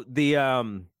 So the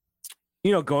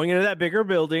going into that bigger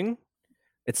building,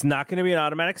 it's not going to be an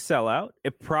automatic sellout.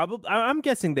 I'm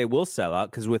guessing they will sell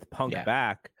out because with Punk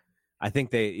back, I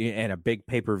think and a big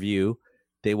pay-per-view,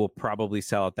 they will probably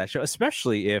sell out that show,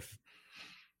 especially if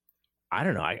I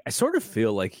don't know. I sort of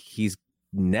feel like he's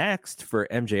next for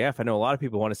MJF. I know a lot of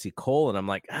people want to see Cole, and I'm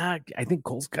like, I think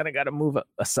Cole's kind of got to move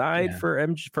aside for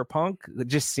Punk. It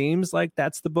just seems like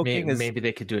that's the booking. Maybe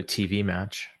they could do a TV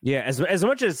match. Yeah, as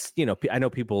much as I know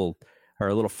people are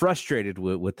a little frustrated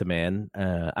with the man,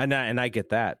 and I get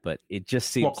that, but it just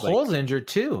seems Cole's injured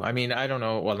too. I mean, I don't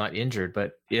know. Well, not injured,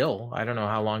 but ill. I don't know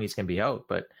how long he's going to be out,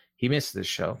 but he missed this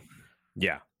show.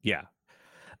 Yeah.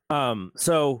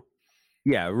 So.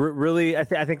 Yeah, really, I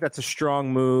think that's a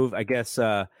strong move. I guess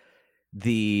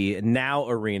the Now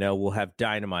Arena will have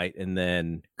Dynamite, and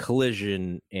then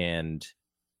Collision and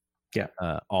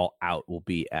All Out will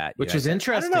be at. Which is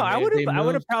interesting. I don't know. I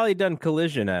would have probably done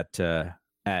Collision at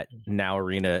Now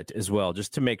Arena as well,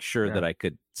 just to make sure that I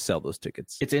could sell those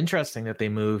tickets. It's interesting that they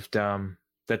moved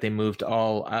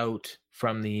All Out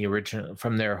from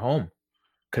their home.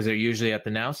 Because they're usually at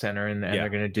the Now Center and they're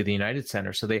going to do the United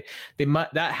Center, so they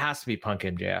that has to be Punk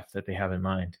MJF that they have in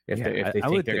mind if they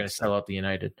think they're going to sell out the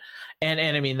United, and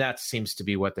I mean that seems to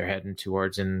be what they're heading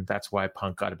towards, and that's why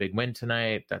Punk got a big win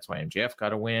tonight. That's why MJF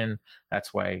got a win.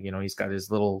 That's why he's got his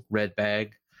little red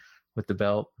bag with the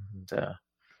belt. And,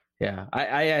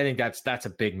 I think that's a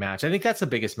big match. I think that's the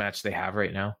biggest match they have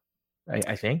right now.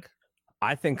 I think.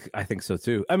 I think so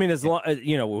too. I mean, as long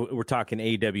we're talking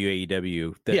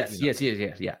AEW. Yes.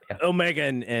 Omega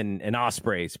and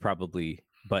Ospreay's probably,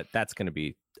 but that's going to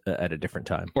be at a different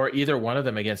time. Or either one of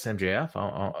them against MJF.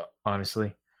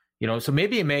 Honestly, so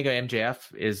maybe Omega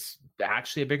MJF is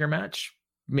actually a bigger match,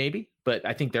 maybe. But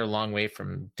I think they're a long way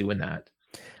from doing that.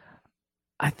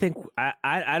 I think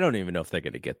I don't even know if they're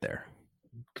going to get there.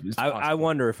 I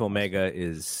wonder if Omega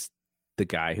is the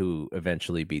guy who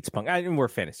eventually beats Punk. We're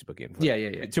fantasy booking.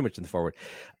 Yeah. Too much in the forward.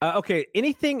 Okay.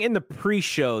 Anything in the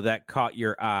pre-show that caught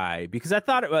your eye? Because I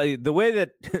thought the way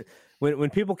that when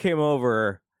people came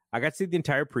over, I got to see the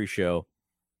entire pre-show,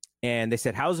 and they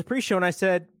said, "How's the pre-show?" And I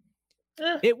said,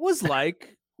 "It was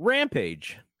like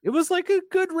Rampage. It was like a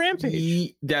good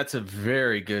Rampage." That's a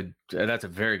very good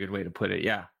way to put it.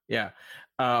 Yeah.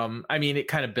 I mean, it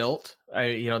kind of built.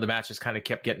 The matches kind of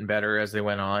kept getting better as they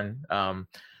went on.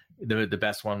 The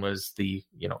best one was the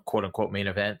quote unquote main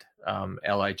event,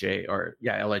 LIJ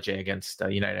against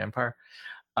United Empire.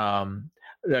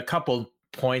 A couple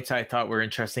points I thought were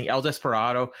interesting. El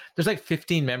Desperado. There's like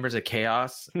 15 members of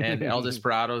Chaos, and El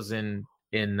Desperado's in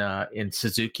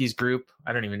Suzuki's group.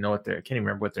 I don't even know what I can't even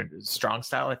remember what their Strong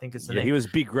Style, I think is the name. He was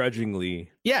begrudgingly.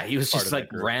 Yeah, he was just like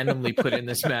randomly put in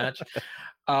this match.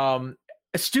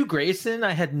 Stu Grayson,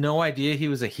 I had no idea he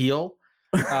was a heel.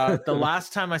 The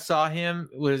last time I saw him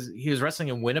he was wrestling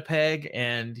in Winnipeg,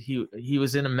 and he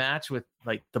was in a match with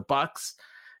like the Bucks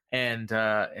and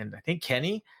I think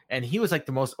Kenny, and he was like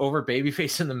the most over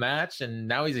babyface in the match, and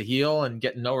now he's a heel and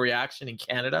getting no reaction in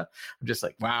Canada. I'm just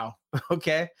like, wow,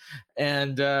 okay.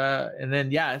 And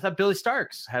then I thought Billy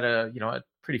Starks had a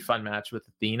pretty fun match with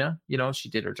Athena. She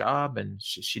did her job and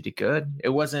she did good. It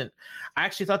wasn't. I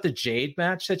actually thought the Jade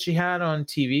match that she had on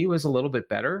TV was a little bit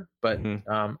better, but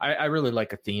I really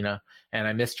like Athena, and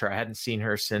I missed her. I hadn't seen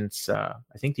her since I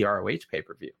think the ROH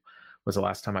pay-per-view was the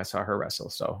last time I saw her wrestle.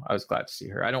 So I was glad to see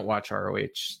her. I don't watch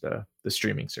ROH, the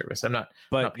streaming service. I'm not.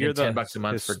 But not you're paying $10 a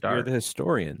month for Dark. You're the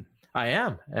historian. I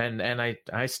am, and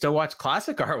I still watch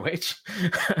classic ROH,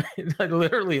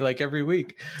 literally like every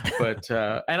week. But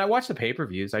and I watch the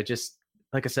pay-per-views. I just,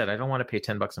 like I said, I don't want to pay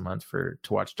 $10 a month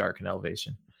to watch Dark and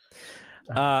Elevation.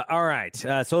 All right,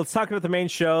 so let's talk about the main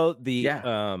show,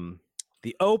 the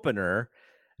opener.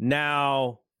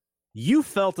 Now, you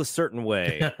felt a certain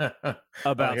way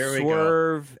about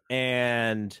Swerve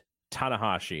and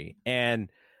Tanahashi, and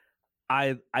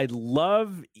I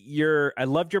loved your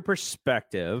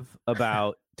perspective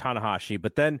about Tanahashi,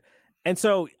 but then, and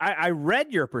so I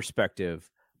read your perspective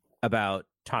about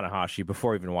Tanahashi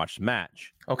before I even watched the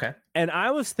match. Okay. And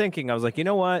I was like, you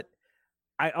know what?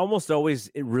 I almost always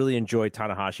really enjoy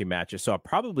Tanahashi matches, so I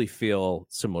probably feel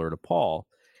similar to Paul.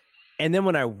 And then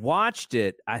when I watched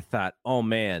it, I thought, oh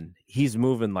man, he's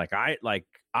moving like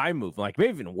I move, like maybe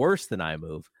even worse than I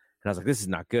move. And I was like, this is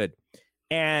not good.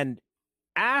 And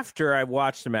after I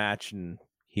watched the match and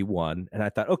he won, and I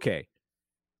thought, okay,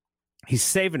 he's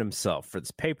saving himself for this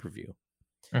pay-per-view.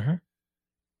 Mm-hmm.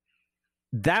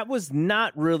 That was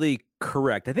not really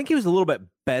correct. I think he was a little bit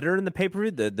better in the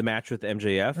pay-per-view, the match with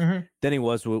MJF, than he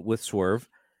was with Swerve.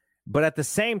 But at the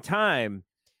same time,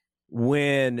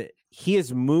 when he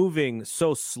is moving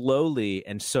so slowly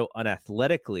and so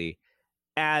unathletically,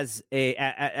 as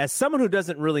someone who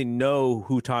doesn't really know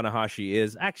who Tanahashi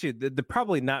is, actually, the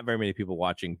probably not very many people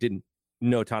watching didn't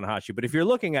know Tanahashi. But if you're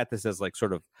looking at this as like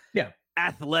sort of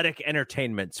athletic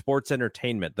entertainment, sports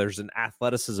entertainment, there's an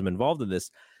athleticism involved in this.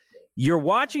 You're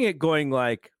watching it going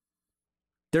like,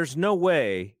 there's no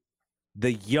way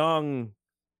the young,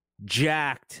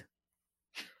 jacked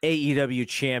AEW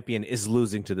champion is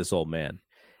losing to this old man.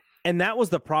 And that was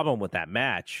the problem with that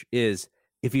match, is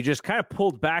if you just kind of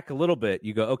pulled back a little bit,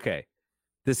 you go, okay,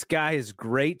 this guy is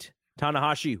great.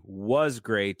 Tanahashi was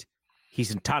great.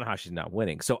 Tanahashi's not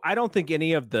winning. So I don't think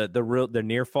any of the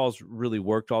near falls really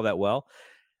worked all that well.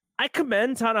 I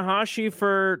commend Tanahashi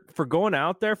for going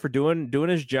out there, for doing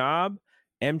his job.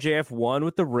 MJF won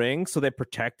with the ring, so they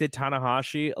protected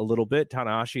Tanahashi a little bit.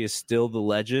 Tanahashi is still the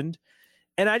legend.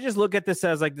 And I just look at this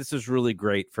as like, this is really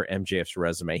great for MJF's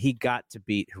resume. He got to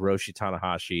beat Hiroshi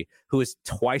Tanahashi, who is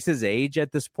twice his age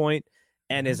at this point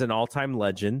and is an all-time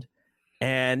legend.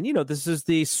 And, you know, this is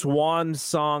the swan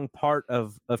song part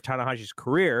of Tanahashi's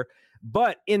career.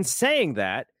 But in saying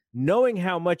that, knowing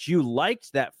how much you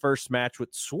liked that first match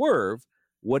with Swerve,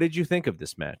 what did you think of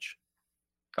this match?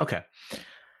 Okay.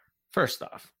 First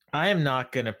off, I am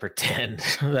not going to pretend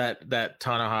that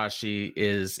Tanahashi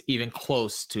is even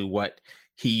close to what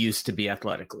he used to be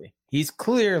athletically. He's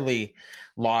clearly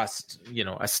lost,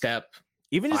 a step,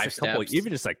 even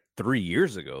just like 3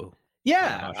 years ago.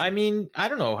 Yeah, I mean, I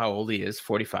don't know how old he is,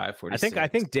 45, 46. I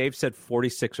think Dave said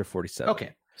 46 or 47.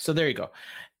 Okay, so there you go.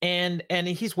 And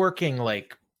he's working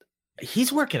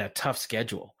a tough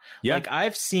schedule. Yeah. Like,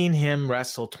 I've seen him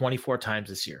wrestle 24 times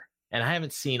this year, and I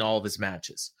haven't seen all of his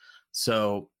matches.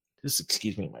 So,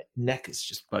 excuse me, my neck is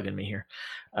just bugging me here.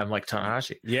 I'm like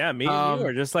Tanahashi. Yeah, me and you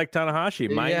are just like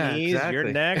Tanahashi. My knees, exactly. Your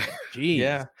neck. Jeez.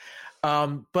 Yeah.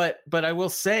 But I will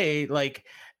say, like,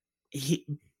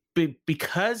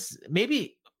 because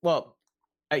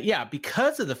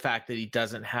of the fact that he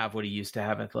doesn't have what he used to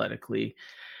have athletically,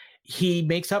 he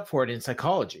makes up for it in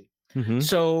psychology. Mm-hmm.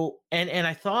 So, and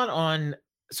I thought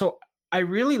I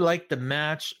really liked the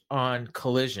match on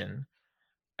Collision.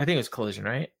 I think it was Collision,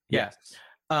 right? Yes.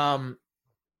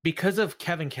 Because of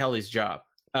Kevin Kelly's job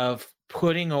of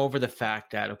putting over the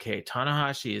fact that, okay,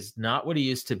 Tanahashi is not what he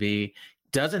used to be,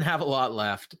 doesn't have a lot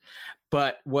left,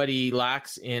 but what he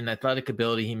lacks in athletic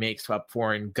ability, he makes up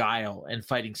for in guile and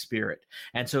fighting spirit.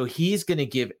 And so he's going to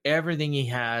give everything he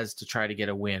has to try to get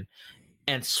a win.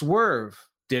 And Swerve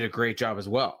did a great job as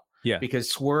well. Yeah. Because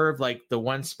Swerve, like the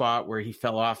one spot where he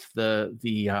fell off the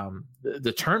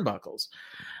turnbuckles,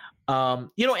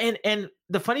 and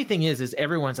the funny thing is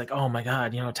everyone's like, oh my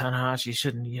God, Tanahashi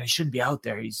shouldn't be out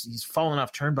there. He's falling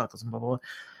off turnbuckles and blah, blah, blah.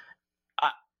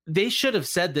 They should have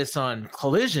said this on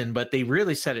Collision, but they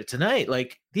really said it tonight.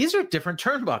 Like, these are different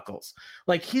turnbuckles.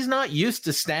 Like, he's not used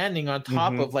to standing on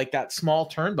top of like that small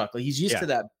turnbuckle. He's used to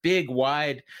that big,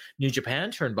 wide New Japan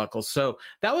turnbuckle. So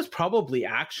that was probably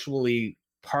actually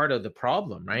part of the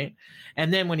problem, right?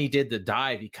 And then when he did the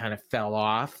dive, he kind of fell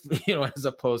off, as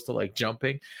opposed to like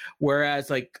jumping. Whereas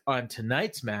like on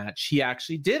tonight's match, he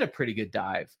actually did a pretty good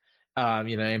dive.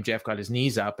 MJF got his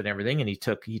knees up and everything, and he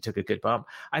took a good bump.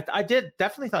 I did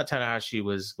definitely thought Tanahashi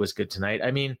was good tonight.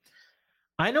 I mean,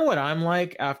 I know what I'm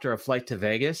like after a flight to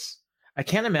Vegas. I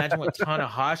can't imagine what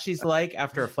Tanahashi's like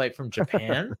after a flight from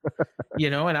Japan,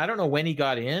 and I don't know when he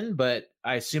got in, but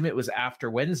I assume it was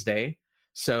after Wednesday.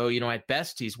 So, at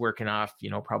best he's working off,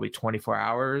 probably 24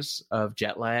 hours of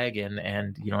jet lag and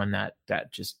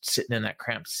that just sitting in that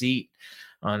cramped seat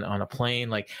on a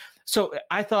plane. So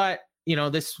I thought,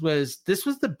 this was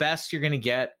the best you're going to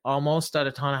get almost out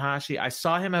of Tanahashi. I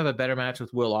saw him have a better match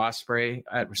with Will Ospreay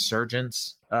at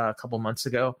Resurgence a couple months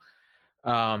ago,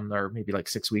 or maybe like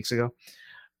 6 weeks ago.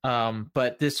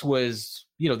 But this was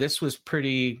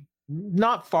pretty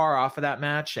not far off of that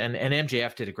match, and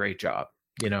MJF did a great job.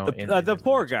 The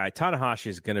poor guy Tanahashi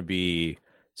is going to be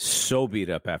so beat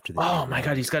up after this. Oh my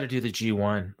God, he's got to do the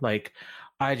G1.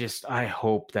 I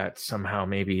hope that somehow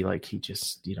maybe he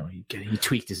just he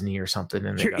tweaked his knee or something.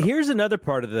 And here's another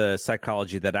part of the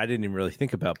psychology that I didn't even really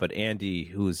think about, but Andy,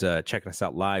 who's checking us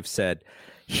out live, said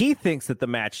he thinks that the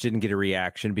match didn't get a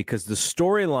reaction because the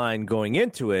storyline going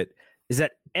into it is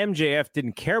that MJF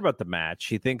didn't care about the match.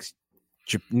 He thinks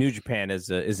New Japan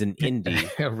is an indie,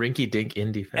 a rinky-dink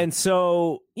indie fan. And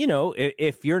so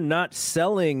if you're not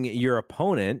selling your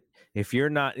opponent, if you're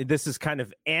not, this is kind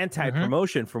of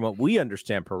anti-promotion from what we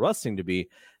understand pro wrestling to be.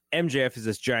 MJF is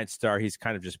this giant star. He's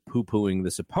kind of just poo-pooing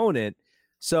this opponent.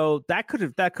 So that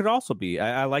could also be.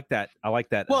 I like that. I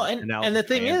like that. Well, and the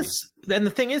thing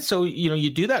is, so you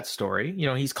do that story.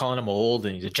 He's calling him old,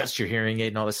 and he's adjust your hearing aid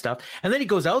and all this stuff. And then he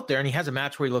goes out there and he has a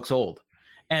match where he looks old.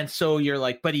 And so you're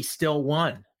like, but he still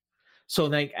won.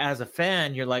 So as a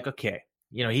fan, you're like, okay,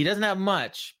 he doesn't have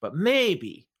much, but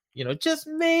maybe. Just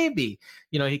maybe,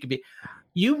 he could be.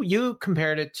 You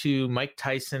compared it to Mike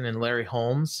Tyson and Larry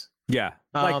Holmes. Yeah,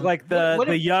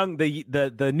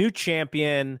 the new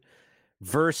champion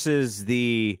versus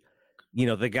the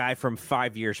guy from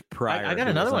 5 years prior. I got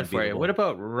another one for you. What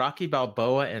about Rocky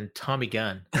Balboa and Tommy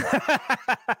Gunn?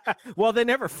 Well, they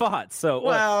never fought. So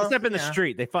except in the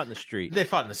street, they fought in the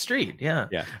street. Yeah.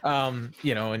 Yeah.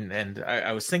 And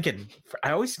I was thinking,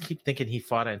 I always keep thinking he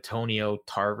fought Antonio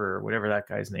Tarver or whatever that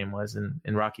guy's name was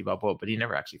in Rocky Balboa, but he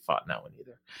never actually fought in that one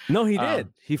either. No, he did.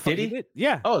 He did.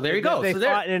 Yeah. Oh, there you go. They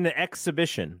fought in an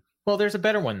exhibition. Well, there's a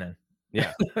better one then.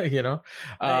 Yeah.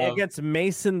 Against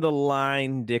Mason the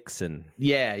Line Dixon.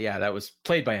 Yeah, that was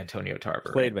played by Antonio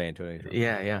Tarver.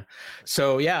 Yeah.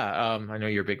 So I know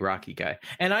you're a big Rocky guy,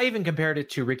 and I even compared it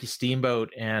to Ricky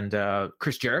Steamboat and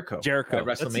Chris Jericho. At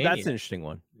WrestleMania. That's an interesting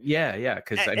one. Yeah.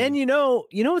 Because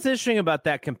what's interesting about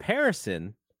that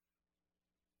comparison?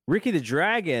 Ricky the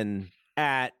Dragon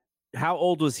how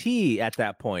old was he at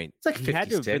that point? It's like 56. He had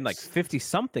to have been like 50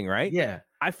 something, right? Yeah.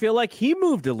 I feel like he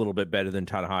moved a little bit better than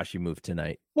Tanahashi moved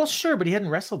tonight. Well, sure, but he hadn't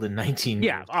wrestled in 19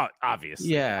 years. Yeah, obviously.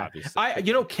 Yeah.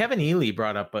 Kevin Ely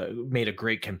made a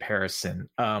great comparison.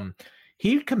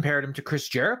 He compared him to Chris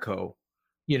Jericho,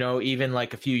 even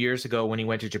like a few years ago when he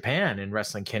went to Japan and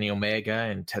wrestling Kenny Omega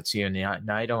and Tetsuya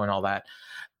Naito and all that.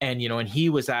 And, and he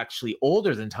was actually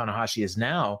older than Tanahashi is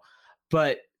now,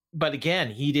 but again,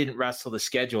 he didn't wrestle the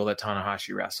schedule that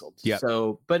Tanahashi wrestled. Yeah.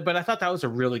 So, but I thought that was a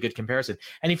really good comparison.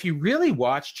 And if you really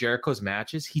watch Jericho's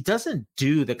matches, he doesn't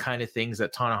do the kind of things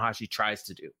that Tanahashi tries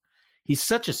to do. He's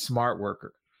such a smart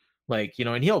worker,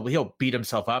 and he'll beat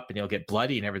himself up and he'll get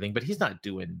bloody and everything, but he's not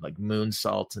doing like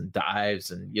moonsaults and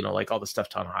dives and all the stuff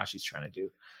Tanahashi's trying to do.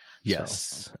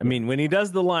 Yes. So, I mean, when he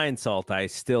does the lion salt, I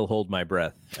still hold my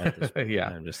breath. Yeah.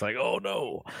 I'm just like, oh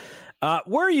no.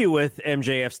 Were you with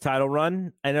MJF's title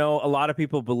run? I know a lot of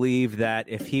people believe that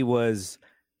if he was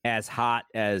as hot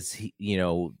as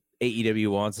AEW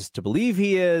wants us to believe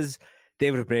he is,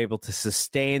 they would have been able to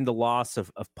sustain the loss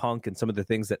of Punk and some of the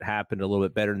things that happened a little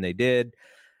bit better than they did.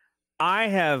 I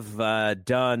have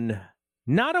done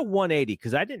not a 180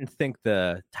 because I didn't think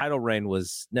the title reign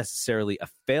was necessarily a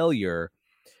failure,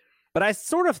 but I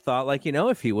sort of thought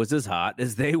if he was as hot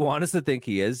as they want us to think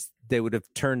he is, they would have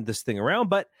turned this thing around.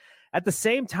 But at the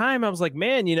same time, I was like,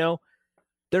 man,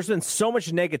 there's been so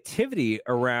much negativity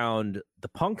around the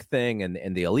Punk thing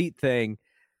and the Elite thing.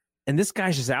 And this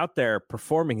guy's just out there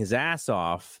performing his ass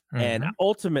off. Mm-hmm. And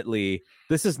ultimately,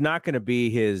 this is not going to be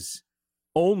his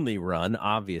only run.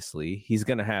 Obviously, he's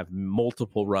going to have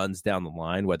multiple runs down the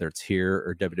line, whether it's here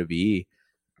or WWE.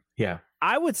 Yeah.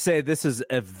 I would say this is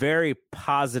a very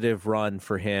positive run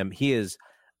for him. He is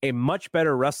a much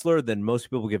better wrestler than most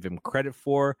people give him credit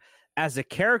for. As a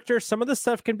character, some of the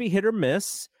stuff can be hit or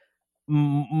miss.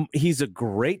 He's a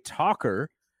great talker,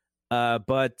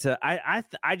 but I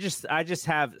just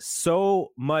have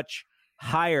so much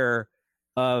higher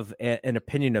of an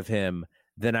opinion of him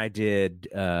than I did,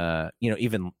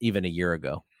 even a year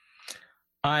ago.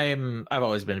 I've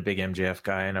always been a big MJF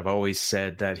guy, and I've always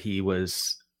said that he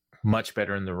was much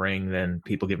better in the ring than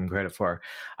people give him credit for.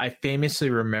 I famously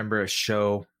remember a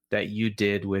show that you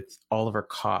did with Oliver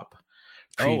Kopp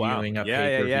previewing a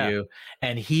pay-per-view.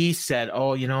 And he said,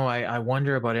 I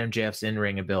wonder about MJF's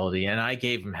in-ring ability. And I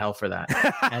gave him hell for that.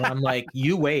 And I'm like,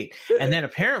 you wait. And then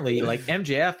apparently, like,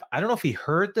 MJF, I don't know if he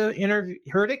heard the interview,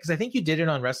 because I think you did it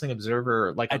on Wrestling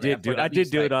Observer. Like, I did do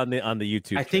it on the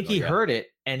YouTube. I think he heard it,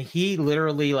 and he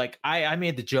literally, like, I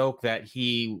made the joke that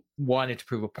he wanted to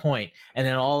prove a point, and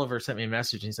then Oliver sent me a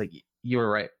message, and he's like, you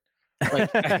were right.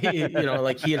 Like,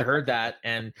 like he had heard that,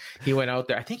 and he went out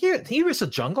there. I think he was a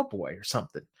Jungle Boy or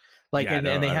something. Like, and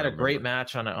they had a great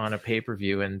match on a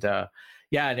pay-per-view, and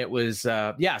and it was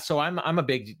So I'm a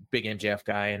big MJF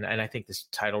guy, and I think this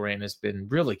title reign has been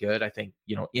really good. I think,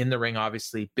 in the ring,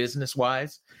 obviously, business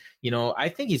wise, I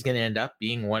think he's going to end up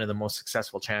being one of the most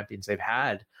successful champions they've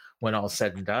had when all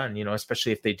said and done,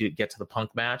 especially if they do get to the Punk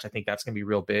match. I think that's going to be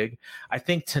real big. I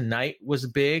think tonight was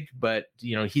big, but,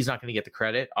 he's not going to get the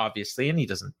credit, obviously, and he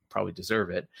doesn't probably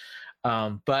deserve it.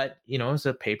 But, it's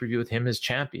a pay-per-view with him as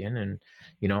champion, and,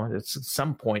 it's at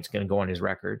some point going to go on his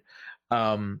record.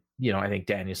 I think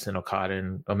Danielson, Okada,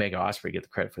 and Omega Ospreay get the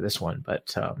credit for this one,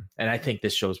 but, and I think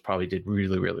this show's probably did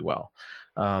really, really well.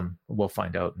 We'll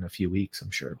find out in a few weeks,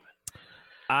 I'm sure.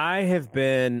 I have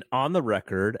been on the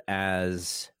record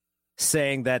as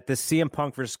saying that the CM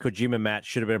Punk versus Kojima match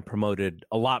should have been promoted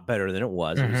a lot better than it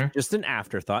was. Mm-hmm. It was just an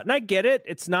afterthought. And I get it.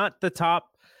 It's not the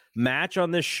top match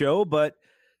on this show, but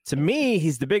to me,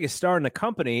 he's the biggest star in the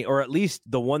company, or at least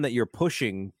the one that you're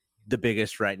pushing the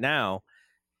biggest right now.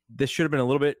 This should have been a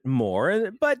little bit more.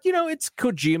 But, it's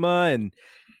Kojima, and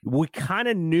we kind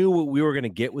of knew what we were going to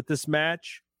get with this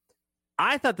match.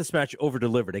 I thought this match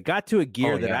over-delivered. It got to a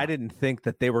gear that I didn't think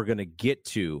that they were going to get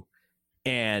to,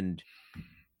 and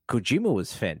Kojima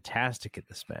was fantastic at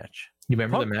this match. You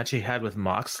remember the match he had with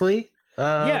Moxley?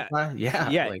 Yeah. Like,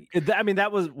 I mean,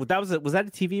 was that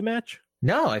a TV match?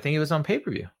 No, I think it was on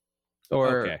pay-per-view.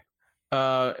 Or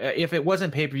if it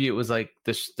wasn't pay-per-view, it was like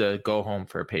the go home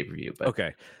for a pay-per-view. But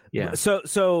okay, yeah.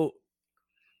 So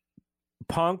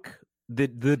Punk, the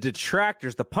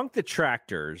detractors, the Punk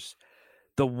detractors,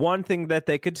 the one thing that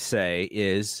they could say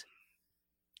is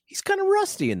he's kind of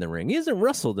rusty in the ring. He hasn't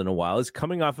wrestled in a while. He's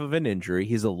coming off of an injury.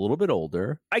 He's a little bit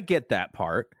older. I get that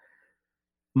part.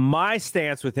 My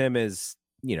stance with him is,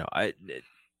 I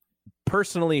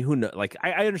personally, who knows? Like,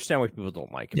 I understand why people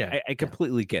don't like him. Yeah. I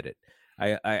completely get it.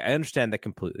 I understand that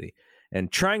completely.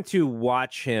 And trying to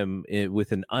watch him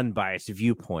with an unbiased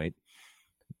viewpoint,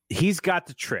 he's got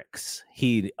the tricks.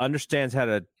 He understands how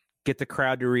to get the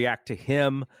crowd to react to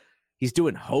him. He's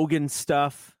doing Hogan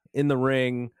stuff in the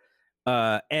ring.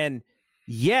 And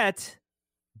yet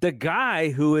the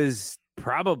guy who is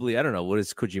probably, I don't know, what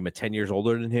is Kojima, 10 years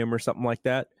older than him or something like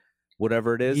that?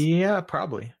 Whatever it is. Yeah,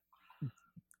 probably.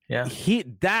 Yeah.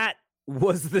 That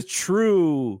was the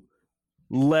true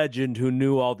legend who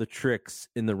knew all the tricks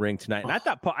in the ring tonight. And I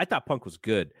thought Punk was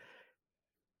good.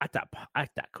 I thought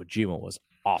Kojima was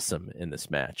awesome in this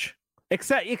match.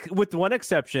 Except with one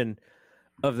exception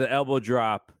of the elbow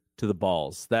drop to the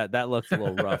balls. That looked a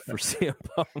little rough for CM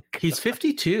Punk. He's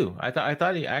 52. I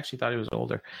thought he was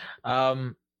older.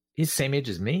 He's the same age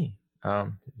as me. A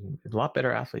lot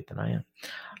better athlete than I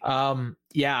am.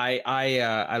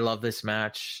 I love this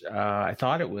match. I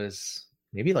thought it was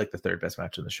maybe like the third best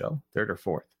match in the show, third or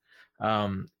fourth.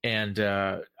 And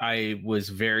I was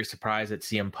very surprised that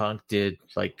CM Punk did,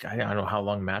 like, I don't know how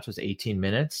long the match was, 18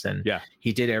 minutes. And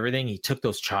he did everything. He took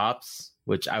those chops,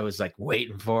 which I was like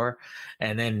waiting for,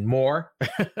 and then more,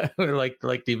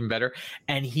 liked even better.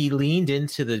 And he leaned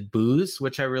into the booze,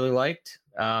 which I really liked.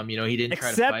 He didn't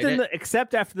try to fight it.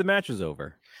 Except after the match was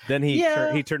over. Then he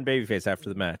turned babyface after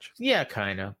the match. Yeah,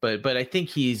 kind of. But I think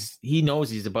he knows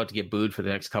he's about to get booed for the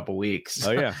next couple weeks.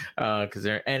 Oh yeah. Because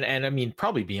and I mean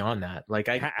probably beyond that. Like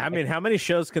I mean, how many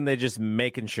shows can they just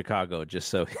make in Chicago just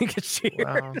so he gets cheered?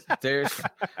 Well,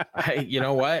 you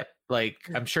know what? Like,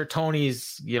 I'm sure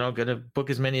Tony's gonna book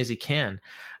as many as he can.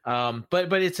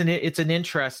 But it's an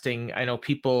interesting. I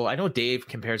know Dave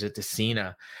compares it to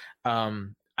Cena.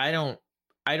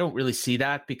 I don't really see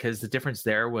that, because the difference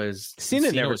there was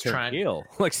Cena never turned heel.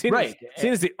 Like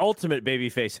Cena's the ultimate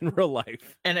babyface in real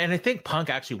life. And I think Punk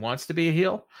actually wants to be a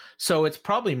heel. So it's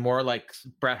probably more like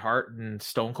Bret Hart and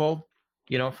Stone Cold,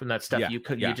 from that stuff you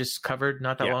just covered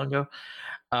not that long ago.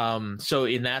 So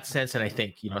in that sense, and I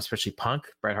think, especially Punk,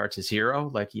 Bret Hart's his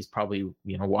hero. Like, he's probably,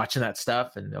 watching that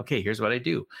stuff and, okay, here's what I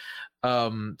do.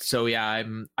 I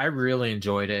really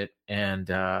enjoyed it. And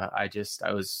I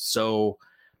was so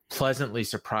pleasantly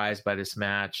surprised by this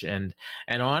match, and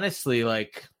honestly,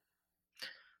 like,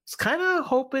 was kind of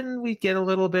hoping we get a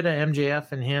little bit of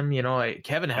MJF and him. Like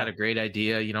Kevin had a great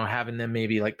idea. Having them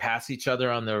maybe like pass each other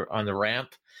on the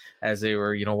ramp as they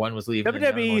were. One was leaving.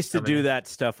 WWE used to do that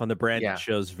stuff on the branded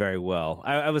shows very well.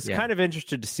 I was kind of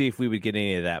interested to see if we would get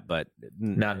any of that, but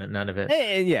none of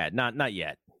it. Not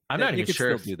yet. I'm not even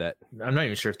sure do that. I'm not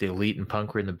even sure if the Elite and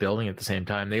Punk were in the building at the same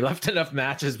time. They left enough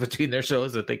matches between their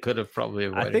shows that they could have probably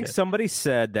avoided I think somebody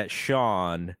said that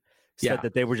Sean said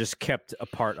that they were just kept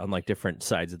apart on like different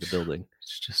sides of the building.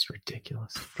 It's just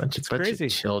ridiculous. Bunch of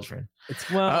children. It's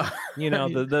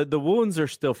the wounds are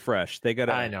still fresh. They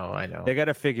gotta. I know. They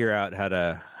gotta figure out how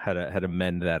to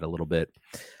mend that a little bit.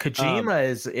 Kojima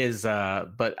is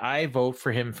but I vote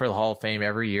for him for the Hall of Fame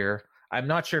every year. I'm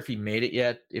not sure if he made it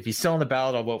yet. If he's still on the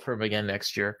ballot, I'll vote for him again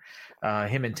next year.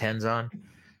 Him and Tenzon.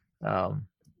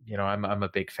 I'm a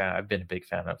big fan. I've been a big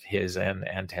fan of his and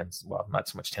Tenzon. Well, not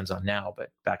so much Tenzon now, but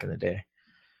back in the day.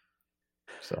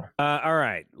 So, all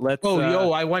right, let's.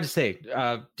 I want to say,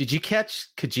 did you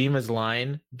catch Kojima's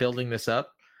line building this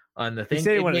up on the thing? He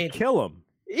said he wanted to kill him.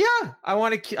 Yeah, I'm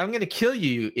going to kill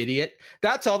you, you idiot.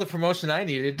 That's all the promotion I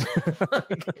needed.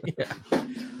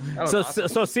 So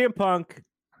CM Punk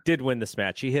did win this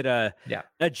match. He hit a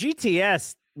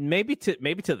GTS maybe to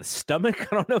the stomach.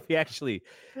 I don't know if he actually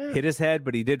hit his head,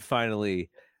 but he did finally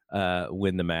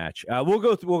win the match. We'll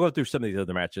go through some of these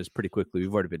other matches pretty quickly.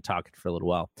 We've already been talking for a little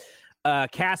while.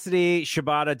 Cassidy,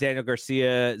 Shibata, Daniel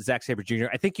Garcia, Zack Sabre Jr.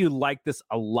 I think you like this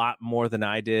a lot more than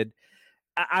I did.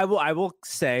 I will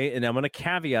say, and I'm going to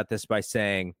caveat this by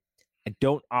saying I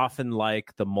don't often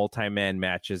like the multi-man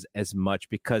matches as much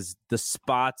because the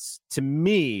spots to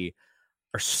me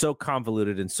are so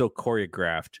convoluted and so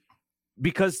choreographed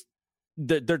because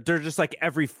they're just like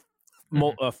every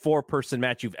 4-person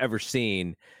match you've ever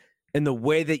seen in the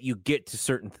way that you get to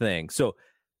certain things. So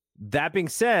that being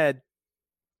said,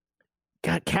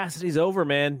 God, Cassidy's over,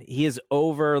 man. He is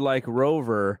over like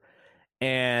Rover.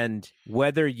 And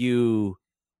whether you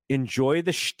enjoy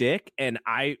the shtick, and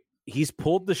he's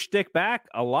pulled the shtick back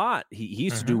a lot. He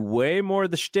used to do way more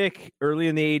of the shtick early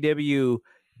in the AEW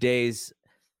days.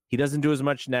 He doesn't do as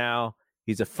much now.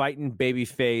 He's a fighting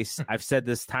babyface. I've said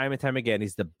this time and time again.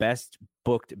 He's the best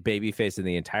booked babyface in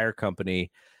the entire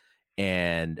company.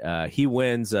 And he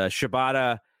wins.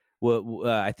 Shibata,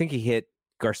 I think he hit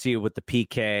Garcia with the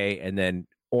PK, and then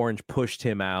Orange pushed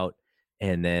him out,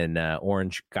 and then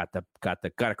Orange got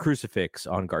a crucifix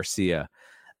on Garcia.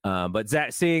 But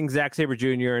seeing Zack Sabre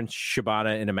Jr. and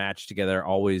Shibata in a match together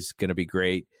always going to be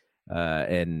great.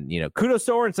 And kudos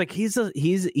to Orange. Like he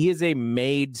is a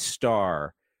made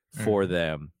star for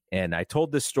them. And I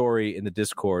told this story in the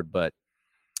Discord, but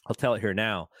I'll tell it here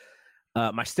now.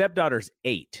 My stepdaughter's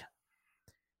 8.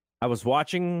 I was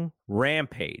watching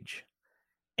Rampage,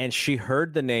 and she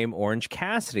heard the name Orange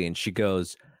Cassidy, and she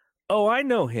goes, "Oh, I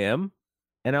know him."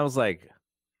 And I was like,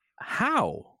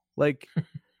 "How?" Like,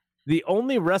 the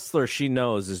only wrestler she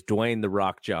knows is Dwayne "The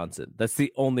Rock" Johnson. That's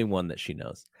the only one that she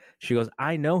knows. She goes,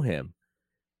 "I know him."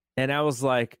 And I was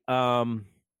like, I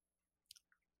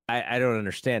don't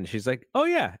understand. She's like, "Oh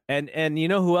yeah. And you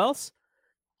know who else?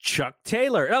 Chuck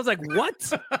Taylor." And I was like, "What?"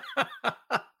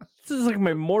 This is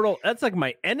like that's like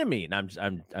my enemy. And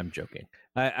I'm joking.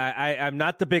 I'm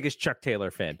not the biggest Chuck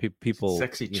Taylor fan. People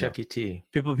sexy Chucky T.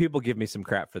 People give me some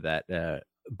crap for that.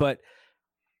 But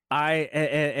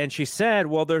and she said,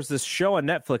 well, there's this show on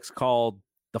Netflix called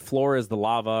The Floor is the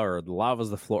Lava, or The Lava's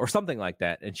the Floor, or something like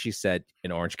that. And she said,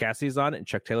 and Orange Cassidy's on it, and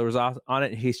Chuck Taylor was on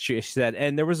it. And she said,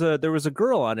 and there was a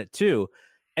girl on it too,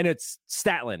 and it's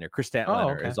Statlander. Chris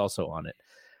Statlander is also on it.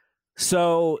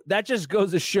 So that just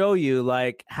goes to show you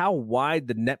like how wide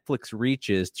the Netflix reach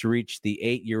is to reach the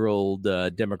 8-year-old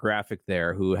demographic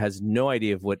there who has no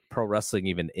idea of what pro wrestling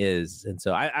even is. And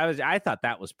so I thought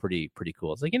that was pretty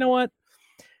cool. It's like, you know what?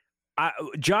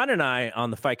 John and I on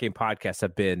the Fight Game podcast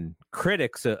have been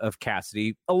critics of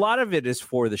Cassidy. A lot of it is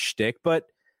for the shtick, but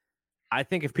I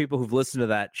think if people who've listened to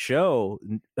that show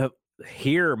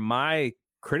hear my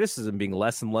criticism being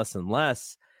less and less and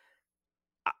less,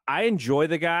 I enjoy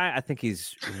the guy. I think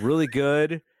he's really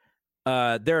good.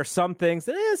 There are some things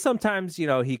that sometimes, he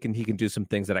can do some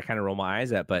things that I kind of roll my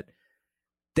eyes at, but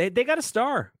they got a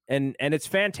star, and it's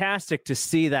fantastic to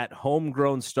see that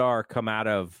homegrown star come out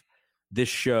of this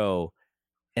show,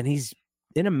 and he's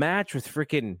in a match with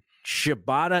freaking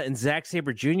Shibata and Zack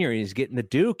Sabre Jr. and he's getting the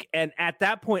Duke. And at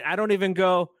that point, I don't even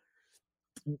go,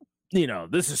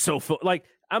 this is so like,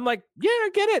 I'm like, yeah, I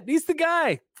get it. He's the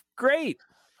guy. Great.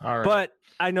 All right. But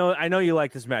I know you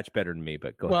like this match better than me,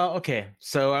 but go ahead. Well, okay.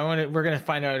 So we're going to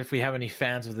find out if we have any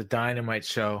fans of the Dynamite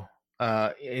show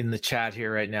in the chat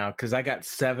here right now, because I got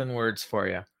 7 words for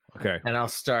you. Okay. And I'll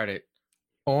start it.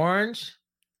 Orange,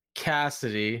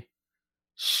 Cassidy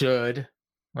should,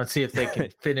 let's see if they can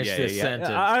finish this sentence.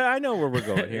 I know where we're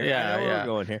going here. Yeah, I know where we're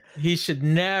going here. He should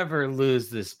never lose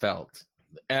this belt.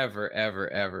 Ever, ever,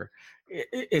 ever.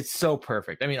 It's so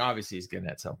perfect. I mean, obviously he's getting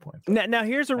at some point. Now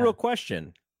here's a real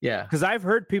question. Yeah. Because I've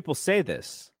heard people say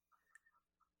this.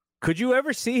 Could you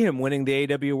ever see him winning the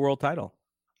AEW World Title?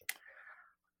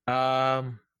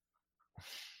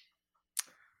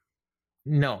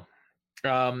 No.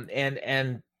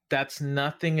 And that's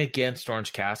nothing against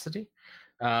Orange Cassidy.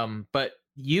 But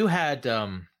you had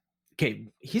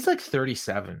he's like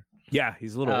 37. Yeah,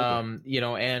 he's a little older. You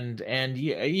know, and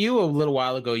you a little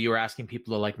while ago you were asking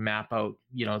people to like map out,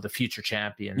 you know, the future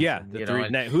champions. Yeah,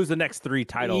 and, who's the next 3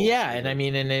 titles? Yeah, and I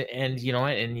mean, and you know,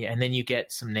 and then you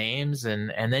get some names,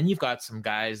 and then you've got some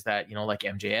guys that, you know, like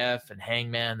MJF and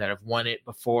Hangman that have won it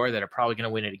before that are probably going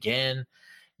to win it again.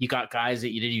 You got guys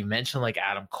that you didn't even mention like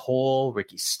Adam Cole,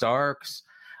 Ricky Starks.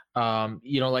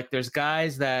 You know, like there's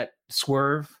guys that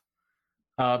Swerve,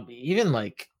 even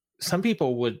like. Some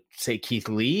people would say Keith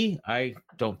Lee. I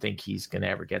don't think he's going to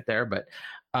ever get there, but,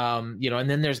 you know, and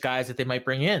then there's guys that they might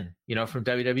bring in, you know, from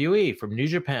WWE, from New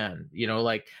Japan, you know,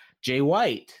 like Jay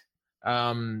White,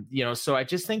 you know, so I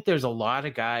just think there's a lot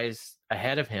of guys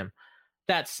ahead of him.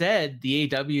 That said, the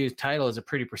AEW title is a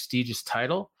pretty prestigious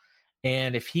title.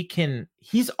 And if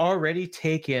he's already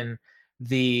taken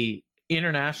the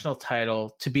international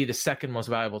title to be the second most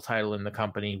valuable title in the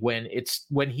company. When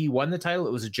he won the title,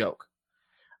 it was a joke.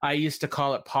 I used to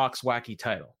call it Pac's wacky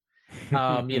title.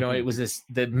 You know, it was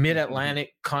the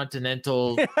Mid-Atlantic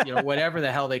Continental, you know, whatever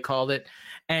the hell they called it.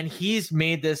 And he's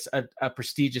made this a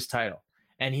prestigious title.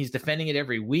 And he's defending it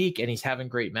every week, and he's having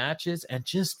great matches, and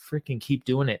just freaking keep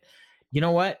doing it. You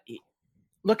know what?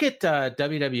 Look at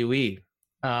WWE,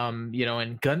 you know,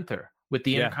 and Gunther with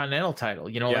the Intercontinental title.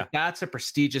 You know, like that's a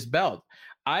prestigious belt.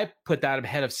 I put that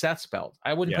ahead of Seth's belt.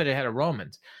 I wouldn't put it ahead of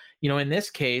Roman's. You know, in this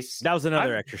case, that was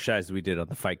another exercise we did on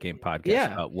the Fight Game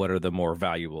podcast about what are the most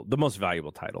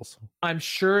valuable titles. I'm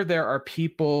sure there are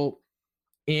people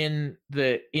in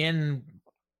the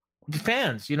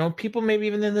fans, you know, people maybe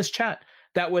even in this chat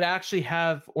that would actually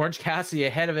have Orange Cassidy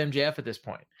ahead of MJF at this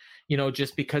point. You know,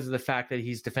 just because of the fact that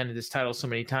he's defended this title so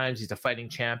many times, he's a fighting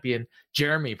champion.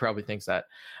 Jeremy probably thinks that,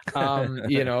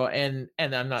 you know, and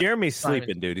I'm not. Jeremy's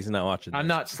sleeping, dude. He's not watching. I'm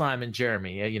not slamming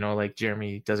Jeremy. You know, like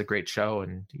Jeremy does a great show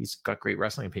and he's got great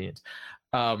wrestling opinions.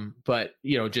 But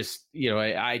you know, just you know,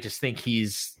 I just think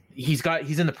he's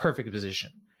in the perfect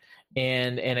position,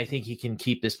 and I think he can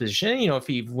keep this position. You know,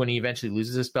 when he eventually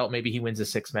loses this belt, maybe he wins the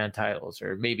 6-man titles,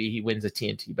 or maybe he wins a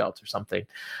TNT belt or something.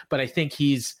 But I think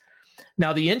he's.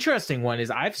 Now, the interesting one is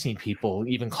I've seen people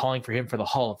even calling for him for the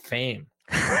Hall of Fame.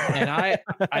 And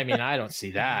I mean, I don't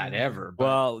see that ever. But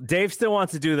well, Dave still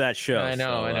wants to do that show. I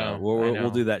know.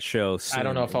 We'll do that show soon. I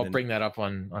don't know if I'll bring that up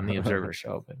on the Observer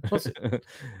show. But we'll see.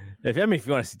 If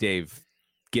you want to see Dave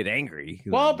get angry.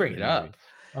 Well, I'll bring it up.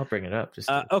 Just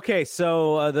okay,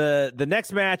 so the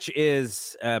next match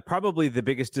is probably the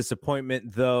biggest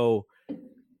disappointment, though.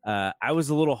 I was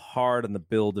a little hard on the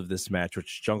build of this match,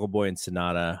 which is Jungle Boy and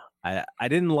Sonata. I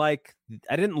didn't like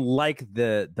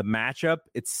the matchup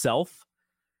itself.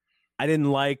 I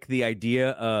didn't like the idea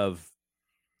of,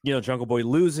 you know, Jungle Boy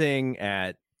losing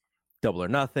at Double or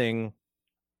Nothing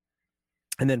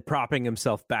and then propping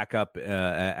himself back up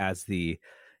as the,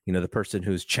 you know, the person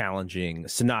who's challenging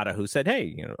Sonata, who said, hey,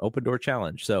 you know, open door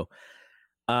challenge. So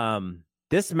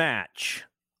this match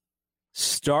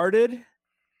started,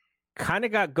 kind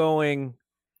of got going,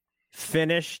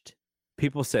 finished.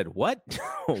 People said, what?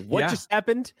 What just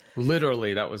happened?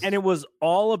 Literally, that was... And it was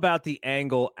all about the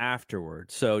angle afterward.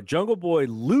 So Jungle Boy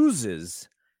loses.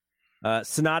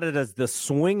 Sonata does the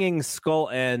swinging skull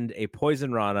end, a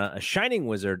poison rana, a shining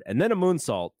wizard, and then a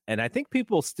moonsault. And I think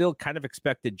people still kind of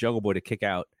expected Jungle Boy to kick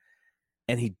out,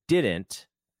 and he didn't.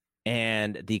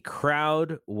 And the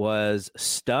crowd was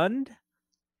stunned.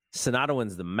 Sonata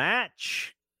wins the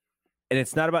match. And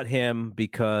it's not about him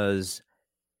because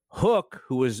Hook,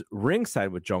 who was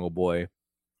ringside with Jungle Boy,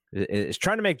 is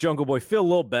trying to make Jungle Boy feel a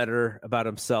little better about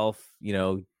himself. You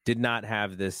know, did not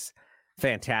have this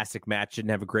fantastic match,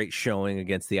 didn't have a great showing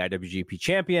against the IWGP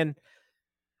champion.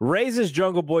 Raises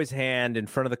Jungle Boy's hand in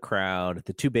front of the crowd,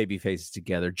 the two baby faces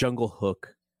together, Jungle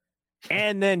Hook.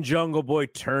 And then Jungle Boy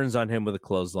turns on him with a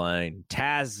clothesline.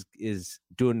 Taz is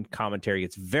doing commentary.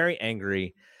 It's very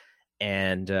angry.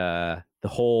 And the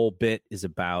whole bit is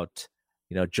about,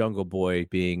 you know, Jungle Boy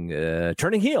being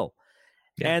turning heel.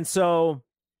 Yeah. And so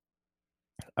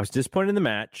I was disappointed in the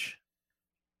match.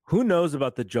 Who knows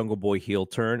about the Jungle Boy heel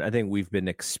turn? I think we've been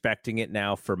expecting it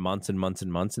now for months and months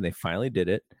and months, and they finally did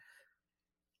it.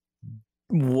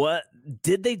 What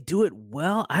did they do it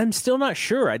well? I'm still not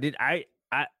sure.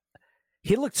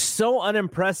 He looked so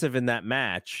unimpressive in that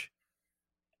match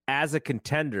as a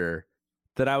contender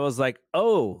that I was like,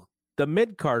 oh, the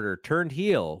mid-carder turned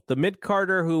heel. The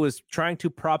mid-carder who was trying to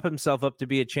prop himself up to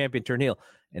be a champion turned heel.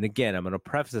 And again, I'm going to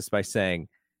preface this by saying,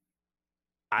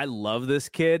 I love this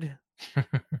kid.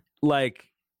 Like,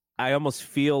 I almost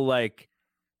feel like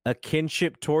a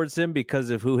kinship towards him because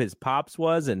of who his pops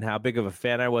was and how big of a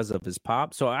fan I was of his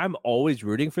pop. So I'm always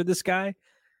rooting for this guy.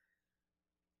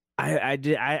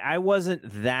 I wasn't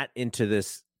that into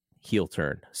this heel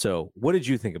turn. So what did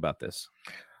you think about this?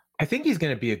 I think he's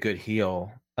going to be a good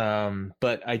heel,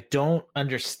 but I don't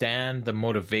understand the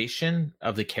motivation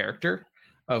of the character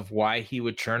of why he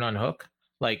would turn on Hook.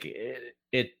 Like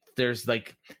there's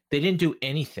like they didn't do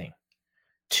anything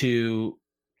to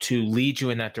lead you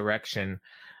in that direction.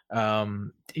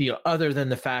 Other than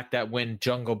the fact that when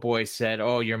Jungle Boy said,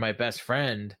 "Oh, you're my best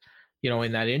friend,"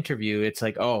 in that interview, it's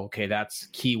like, oh, okay, that's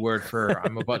key word for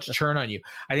I'm about to turn on you.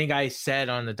 I think I said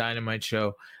on the Dynamite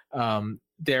show,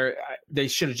 they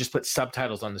should have just put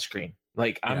subtitles on the screen.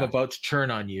 Like, I'm about to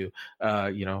turn on you,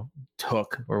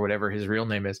 Hook or whatever his real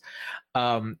name is.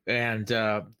 But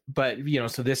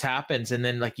so this happens. And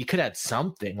then like, you could have had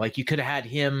something, like you could have had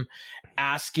him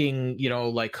asking,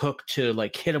 like Hook to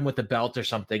like hit him with the belt or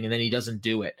something. And then he doesn't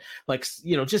do it. Like,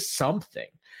 just something,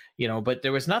 but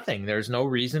there was nothing. There's no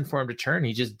reason for him to turn.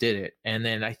 He just did it. And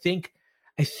then I think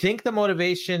the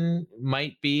motivation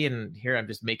might be, and here I'm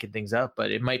just making things up,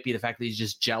 but it might be the fact that he's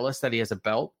just jealous that he has a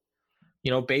belt,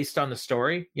 based on the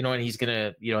story, and he's going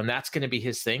to, and that's going to be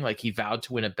his thing. Like, he vowed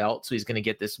to win a belt. So he's going to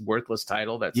get this worthless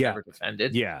title that's never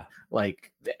defended. Yeah.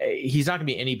 Like, he's not going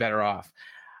to be any better off.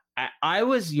 I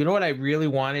was, what I really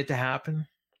wanted to happen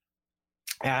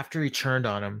after he turned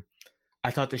on him? I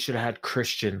thought they should have had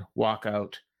Christian walk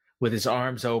out with his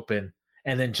arms open,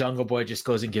 and then Jungle Boy just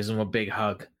goes and gives him a big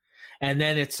hug. And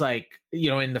then it's like,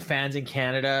 in the fans in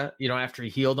Canada, after he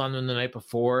healed on them the night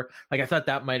before, like, I thought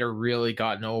that might have really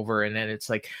gotten over. And then it's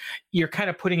like, you're kind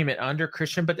of putting him in under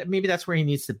Christian, but maybe that's where he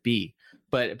needs to be.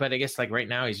 But I guess like right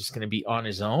now he's just going to be on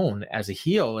his own as a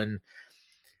heel. And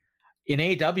in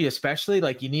AEW especially,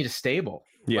 like, you need a stable.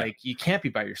 Yeah. Like, you can't be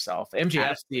by yourself.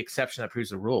 MJF's the exception that proves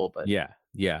the rule. But yeah.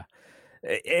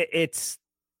 It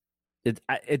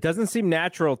doesn't seem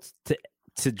natural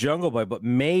to Jungle Boy, but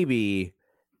maybe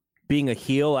being a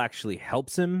heel actually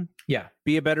helps him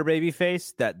be a better baby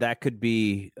face. That could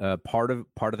be part of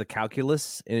the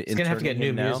calculus. He's gonna have to get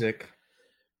new music.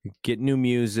 Get new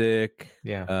music.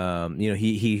 Yeah.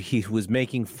 He was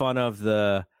making fun of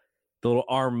the little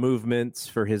arm movements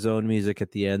for his own music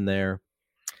at the end there.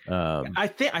 I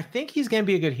think he's gonna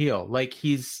be a good heel. Like,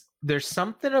 there's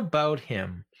something about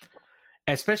him,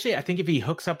 especially I think if he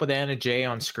hooks up with Anna Jay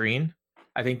on screen.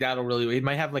 I think that'll really. It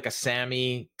might have like a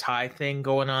Sammy Ty thing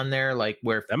going on there, like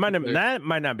where that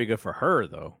might not be good for her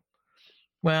though.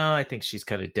 Well, I think she's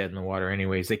kind of dead in the water,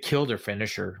 anyways. They killed her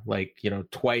finisher, like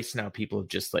twice now. People have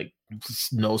just like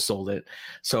no sold it.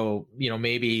 So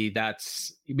maybe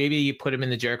you put him in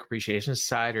the Jericho Appreciation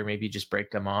side, or maybe you just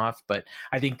break them off. But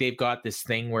I think they've got this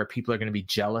thing where people are going to be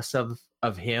jealous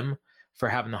of him for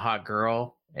having the hot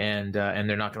girl. And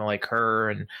they're not going to like her,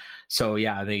 and so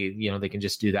they can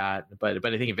just do that. But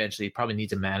I think eventually he probably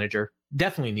needs a manager.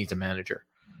 Definitely needs a manager.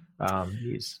 All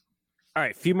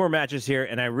right, a few more matches here,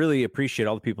 and I really appreciate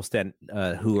all the people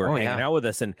who are hanging out with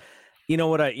us. And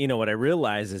what I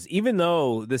realize is, even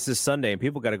though this is Sunday and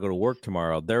people got to go to work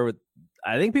tomorrow,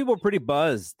 I think people are pretty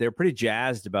buzzed. They're pretty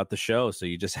jazzed about the show. So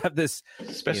you just have this,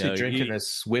 especially drinking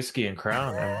this whiskey and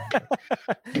Crown.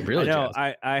 Really,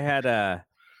 I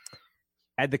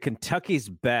had the Kentucky's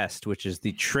Best, which is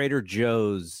the Trader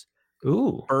Joe's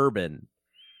bourbon.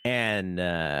 And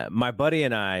my buddy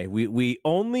and I, we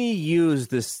only use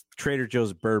this Trader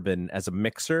Joe's bourbon as a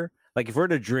mixer. Like, if we're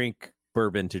to drink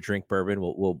bourbon,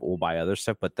 we'll buy other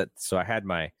stuff. So I had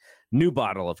my new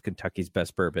bottle of Kentucky's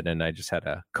Best bourbon, and I just had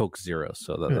a Coke Zero.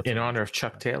 So that's in honor of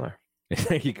Chuck Taylor.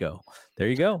 There you go.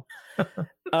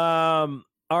 All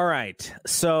right.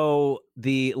 So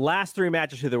the last three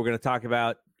matches here that we're going to talk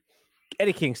about: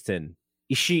 Eddie Kingston,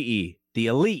 Ishii, The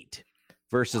Elite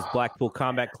versus Blackpool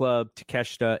Combat Club,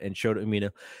 Takeshita, and Shota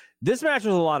Umino. This match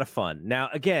was a lot of fun. Now,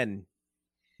 again,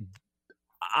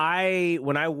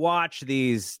 when I watch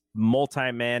these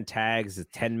multi-man tags, the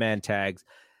 10-man tags,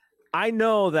 I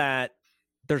know that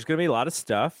there's going to be a lot of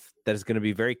stuff that is going to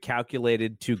be very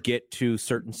calculated to get to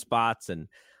certain spots, and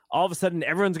all of a sudden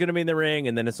everyone's going to be in the ring,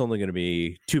 and then it's only going to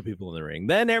be two people in the ring.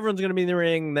 Then everyone's going to be in the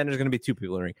ring, then there's going to be two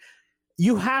people in the ring.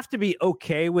 You have to be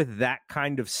okay with that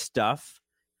kind of stuff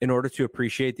in order to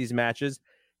appreciate these matches.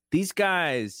 These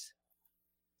guys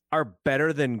are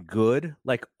better than good.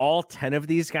 Like all 10 of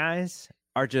these guys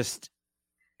are just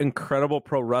incredible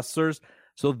pro wrestlers.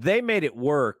 So they made it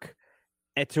work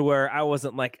to where I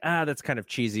wasn't like, that's kind of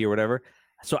cheesy or whatever.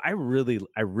 So I really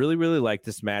like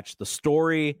this match. The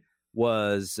story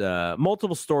was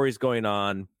multiple stories going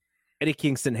on. Eddie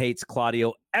Kingston hates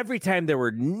Claudio. Every time they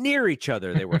were near each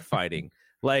other, they were fighting.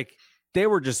 Like they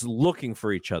were just looking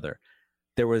for each other.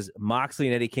 There was Moxley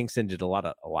and Eddie Kingston did a lot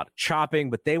of chopping,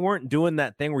 but they weren't doing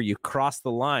that thing where you cross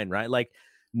the line, right? Like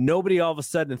nobody all of a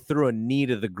sudden threw a knee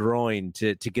to the groin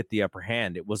to get the upper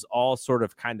hand. It was all sort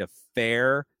of kind of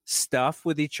fair stuff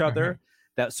with each other.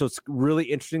 So it's really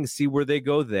interesting to see where they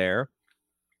go there.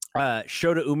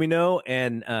 Shota Umino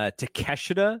and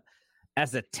Takeshita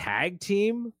as a tag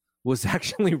team was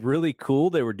actually really cool.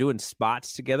 They were doing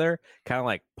spots together, kind of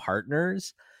like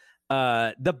partners.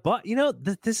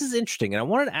 This is interesting, and I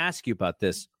wanted to ask you about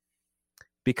this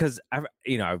because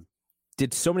I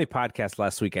did so many podcasts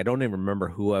last week. I don't even remember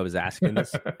who I was asking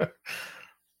this.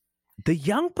 The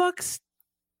Young Bucks,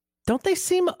 don't they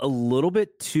seem a little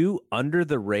bit too under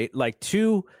the rate, like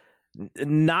too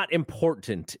not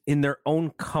important in their own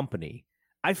company?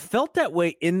 I felt that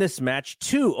way in this match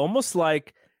too, almost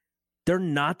like they're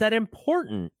not that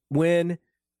important when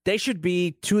they should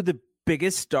be two of the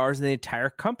biggest stars in the entire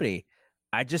company.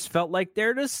 I just felt like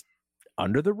they're just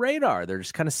under the radar. They're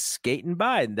just kind of skating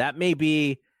by. And that may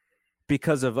be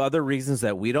because of other reasons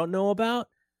that we don't know about.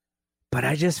 But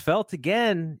I just felt,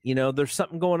 again, there's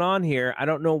something going on here. I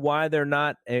don't know why they're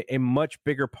not a much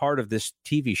bigger part of this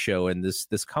TV show and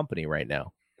this company right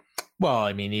now. Well,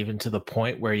 I mean, even to the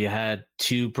point where you had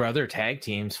two brother tag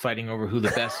teams fighting over who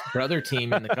the best brother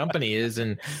team in the company is.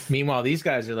 And meanwhile, these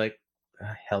guys are like,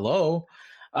 hello.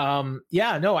 I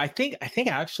think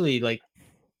actually, like,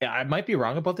 I might be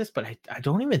wrong about this, but I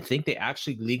don't even think they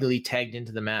actually legally tagged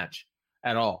into the match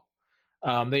at all.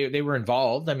 They were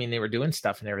involved. I mean, they were doing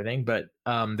stuff and everything, but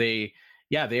they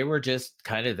were just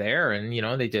kind of there, and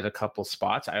they did a couple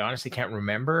spots. I honestly can't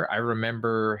remember. I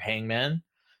remember Hangman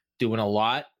doing a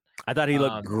lot. I thought he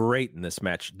looked great in this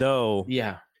match, though.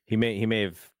 Yeah, he may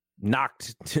have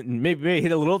knocked, maybe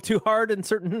hit a little too hard in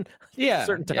certain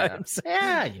times.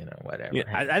 Yeah, whatever. Yeah,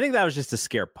 I think that was just to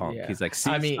scare Punk. Yeah. He's like,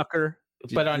 sucker.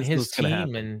 But on his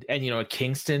team, and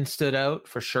Kingston stood out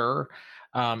for sure.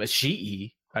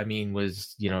 Ishii, I mean,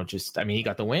 was he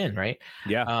got the win, right?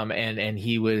 Yeah. And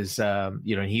he was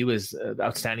he was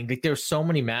outstanding. Like there's so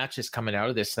many matches coming out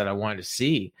of this that I wanted to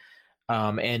see.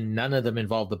 And none of them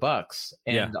involved the Bucks.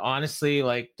 And honestly,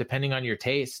 like depending on your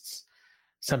tastes,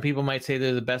 some people might say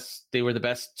they're the best. They're the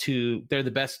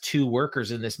best two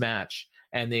workers in this match,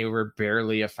 and they were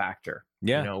barely a factor.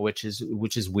 Yeah, which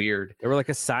is weird. They were like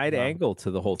a side angle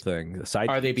to the whole thing.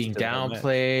 Are they being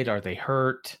downplayed? Are they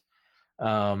hurt?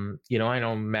 I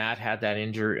know Matt had that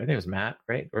injury. I think it was Matt,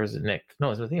 right? Or is it Nick?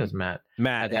 No, I think it was Matt.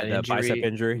 Matt had that bicep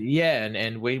injury. Yeah,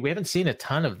 and we haven't seen a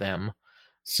ton of them.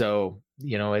 So,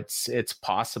 it's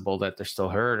possible that they're still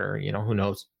hurt, or, who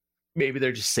knows? Maybe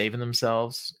they're just saving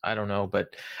themselves. I don't know.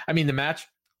 But I mean, the match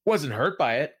wasn't hurt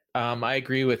by it. I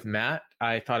agree with Matt.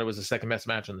 I thought it was the second best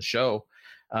match on the show.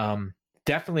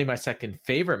 Definitely my second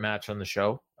favorite match on the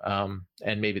show. And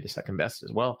maybe the second best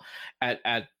as well.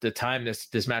 At the time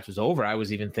this match was over, I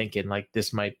was even thinking like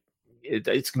it's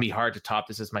gonna be hard to top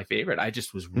this as my favorite. I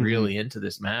just was really into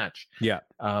this match. Yeah.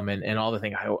 And all the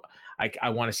things I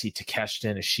want to see Takeshita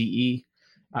and Ishii.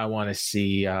 I want to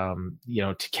see Takeshita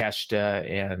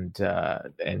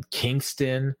and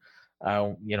Kingston. I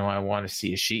want to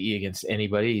see Ishii against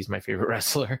anybody. He's my favorite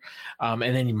wrestler.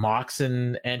 And then Mox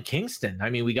and Kingston. I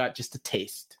mean, we got just a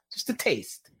taste.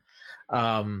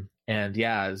 And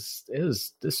yeah,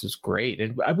 this was great.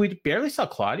 And we barely saw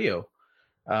Claudio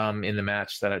in the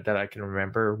match that I can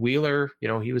remember. Wheeler,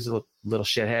 he was a little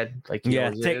shithead. Like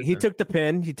he took the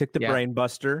pin. He took the brain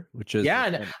buster, which is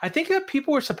and I think that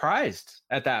people were surprised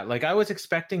at that. Like I was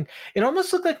expecting. It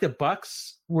almost looked like the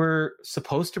Bucks were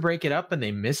supposed to break it up and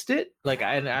they missed it. Like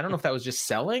I don't know if that was just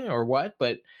selling or what,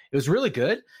 but it was really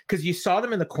good because you saw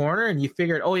them in the corner and you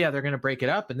figured, oh yeah, they're going to break it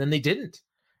up, and then they didn't.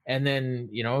 And then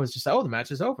it was just, oh, the match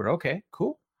is over. Okay,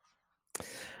 cool.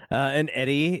 And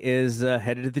Eddie is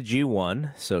headed to the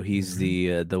G1, so he's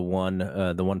the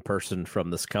one person from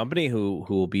this company who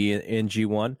will be in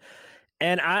G1,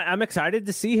 and I'm excited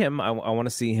to see him. I want to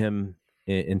see him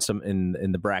in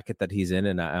the bracket that he's in,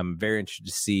 and I'm very interested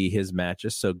to see his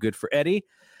matches. So good for Eddie.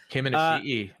 Him and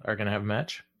Ishii are going to have a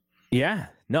match. Yeah,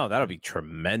 no, that'll be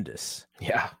tremendous.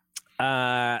 Yeah.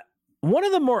 One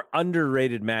of the more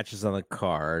underrated matches on the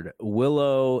card,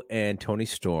 Willow and Toni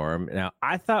Storm. Now,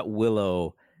 I thought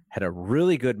Willow had a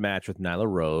really good match with Nyla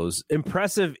Rose.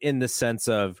 Impressive in the sense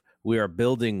of we are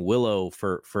building Willow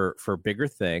for bigger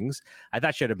things. I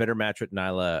thought she had a better match with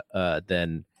Nyla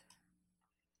than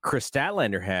Chris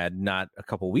Statlander had not a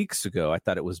couple weeks ago. I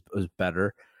thought it was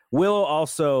better. Willow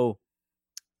also,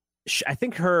 I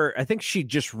think she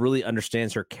just really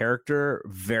understands her character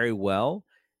very well,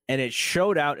 and it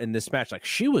showed out in this match. Like,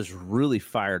 she was really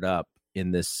fired up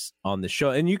on the show,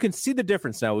 and you can see the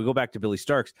difference now. We go back to Billy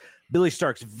Starks. Billy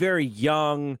Starks, very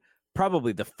young,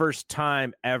 probably the first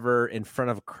time ever in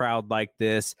front of a crowd like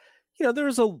this. You know, there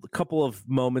was a couple of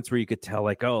moments where you could tell,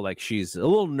 like, oh, like she's a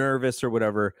little nervous or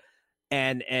whatever.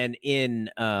 And in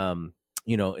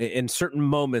you know, in certain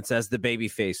moments as the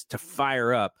babyface to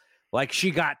fire up, like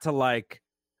she got to like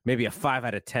maybe a 5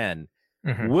 out of 10.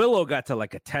 Mm-hmm. Willow got to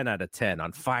like a 10 out of 10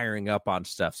 on firing up on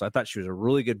stuff. So I thought she was a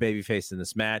really good babyface in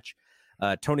this match.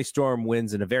 Toni Storm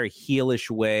wins in a very heelish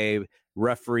way.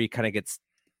 Referee kind of gets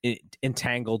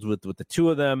entangled with the two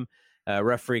of them.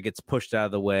 Referee gets pushed out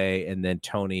of the way, and then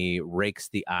Toni rakes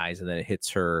the eyes, and then it hits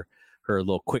her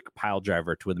little quick pile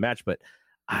driver to win the match. But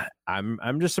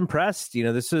I'm just impressed. You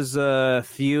know, this is a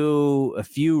few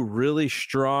really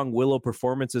strong Willow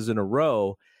performances in a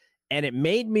row, and it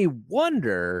made me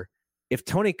wonder if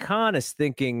Tony Khan is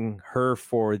thinking her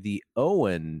for the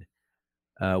Owen,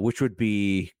 which would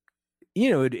be, you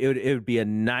know, it would be a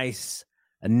nice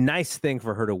thing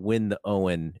for her to win the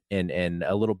Owen and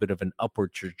a little bit of an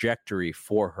upward trajectory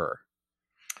for her.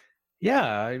 Yeah,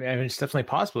 I mean, it's definitely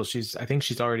possible. I think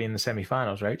she's already in the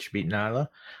semifinals, right? She beat Nyla.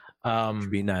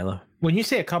 When you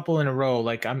say a couple in a row,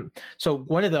 like so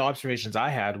one of the observations I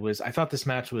had was I thought this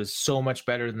match was so much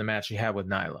better than the match she had with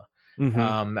Nyla.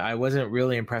 Mm-hmm. I wasn't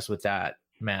really impressed with that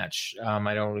match.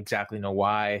 I don't exactly know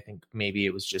why. I think maybe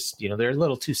it was just, you know, they're a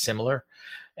little too similar,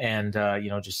 and you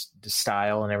know, just the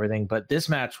style and everything. But this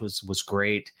match was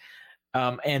great.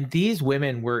 And these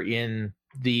women were in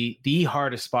the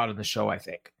hardest spot in the show, I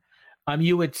think.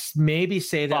 You would maybe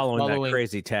say that following that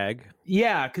crazy tag.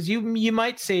 Yeah, because you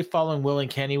might say following Will and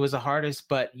Kenny was the hardest,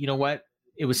 but you know what?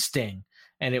 It was Sting,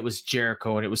 and it was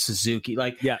Jericho, and it was Suzuki.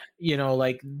 Like, yeah, you know,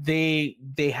 like they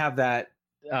have that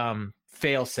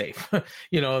fail safe,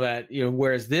 you know, that, you know,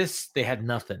 whereas this, they had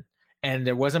nothing, and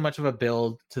there wasn't much of a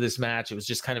build to this match. It was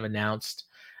just kind of announced,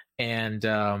 and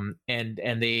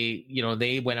they, you know,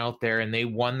 they went out there and they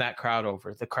won that crowd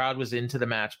over. The crowd was into the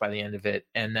match by the end of it,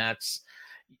 and that's,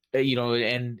 you know,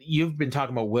 and you've been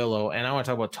talking about Willow, and I want to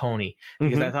talk about Toni,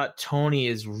 because I thought Toni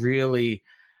is really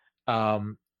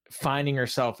finding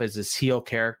herself as this heel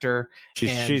character.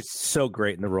 She's so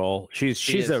great in the role.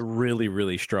 She's a really,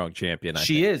 really strong champion.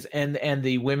 She is, and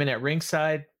the women at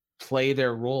ringside play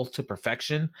their role to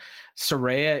perfection.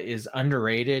 Saraya is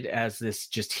underrated as this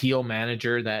just heel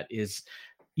manager that is,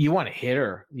 you want to hit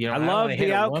her. You know, I love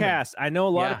the Outcasts. I know a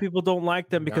lot of people don't like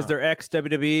them because they're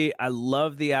ex-WWE. I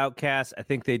love the Outcasts. I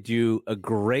think they do a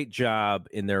great job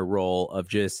in their role of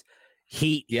just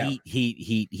heat.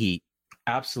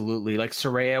 Absolutely. Like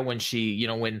Saraya, when she, you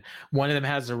know, when one of them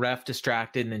has the ref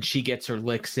distracted and then she gets her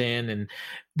licks in. And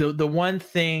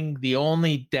the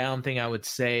only down thing I would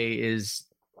say is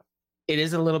it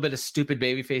is a little bit of stupid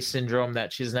babyface syndrome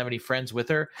that she doesn't have any friends with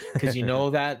her, because you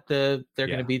know that they're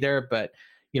going to be there. But,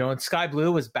 you know, and Sky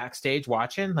Blue was backstage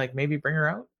watching, like, maybe bring her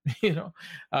out, you know.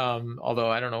 Although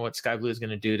I don't know what Sky Blue is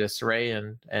going to do to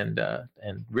Saraya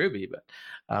and Ruby, but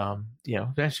you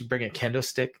know, actually bring a kendo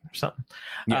stick or something.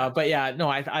 But yeah, no,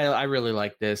 I really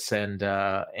like this, and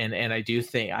I do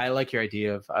think I like your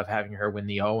idea of having her win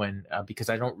the Owen, because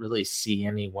I don't really see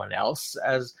anyone else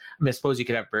as. I mean, I suppose you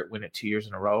could have Britt win it 2 years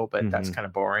in a row, but that's kind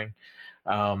of boring.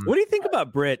 What do you think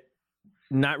about Britt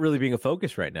not really being a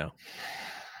focus right now?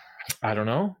 I don't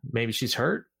know. Maybe she's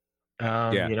hurt. You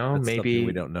know, maybe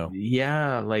we don't know.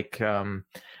 Yeah, like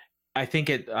I think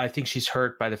she's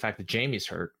hurt by the fact that Jamie's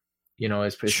hurt. You know,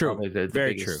 it's probably the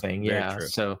biggest thing. Yeah.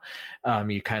 So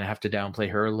you kind of have to downplay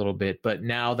her a little bit. But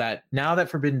now that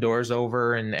Forbidden Door's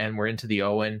over and we're into the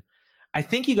Owen, I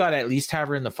think you got to at least have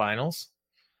her in the finals.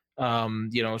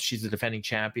 You know, she's the defending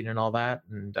champion and all that,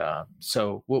 and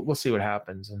so we'll see what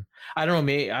happens. And I don't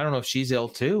know, I don't know if she's ill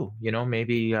too. You know,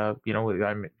 maybe you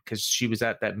know, because she was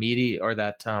at that meeting or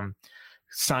that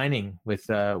signing with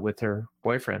her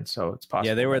boyfriend, so it's possible.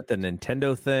 Yeah, they were at the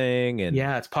Nintendo thing, and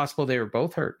yeah, it's possible they were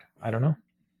both hurt. I don't know,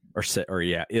 or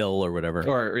ill or whatever,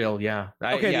 or ill. Yeah.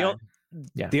 Okay.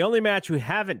 The only match we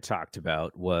haven't talked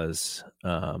about was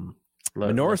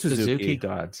Minoru Suzuki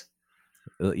gods.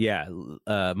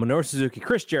 Minoru Suzuki,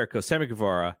 Chris Jericho, Sammy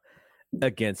Guevara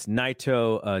against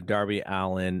Naito, Darby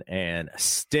Allin, and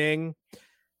Sting.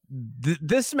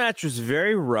 This match was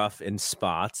very rough in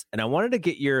spots, and I wanted to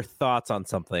get your thoughts on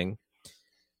something.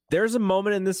 there's a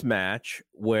moment in this match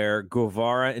where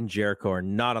Guevara and Jericho are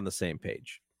not on the same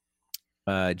page.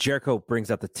 Jericho brings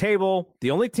out the table,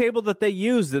 the only table that they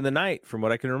used in the night, from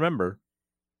what I can remember.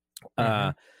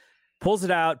 Pulls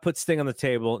it out, puts Sting on the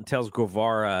table, and tells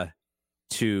Guevara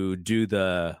to do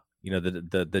the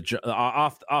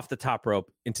off the top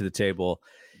rope into the table.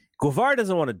 Guevara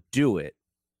doesn't want to do it,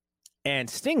 and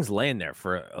Sting's laying there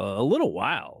for a little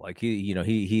while. Like he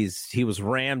was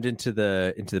rammed into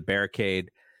the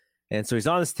barricade, and so he's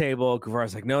on this table.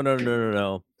 Guevara's like,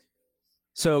 no.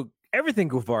 So everything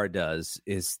Guevara does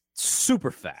is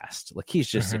super fast. Like he's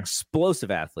just an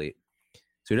explosive athlete.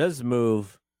 So he does his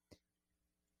move.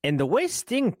 And the way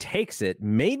Sting takes it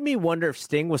made me wonder if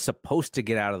Sting was supposed to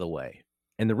get out of the way.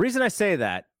 And the reason I say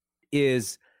that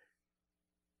is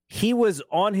he was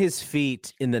on his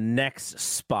feet in the next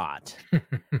spot.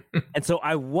 And so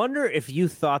I wonder if you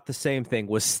thought the same thing.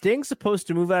 Was Sting supposed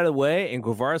to move out of the way and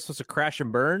Guevara supposed to crash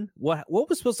and burn? What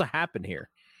was supposed to happen here?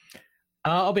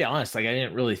 I'll be honest, like I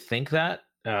didn't really think that,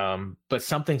 but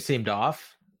something seemed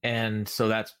off. And so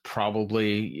that's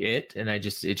probably it. And it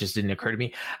just didn't occur to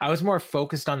me. I was more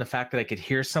focused on the fact that I could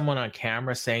hear someone on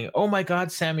camera saying, "Oh my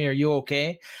God, Sammy, are you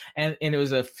okay?" And it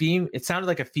was it sounded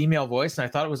like a female voice. And I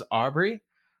thought it was Aubrey,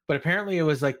 but apparently it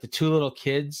was like the two little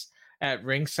kids at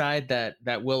ringside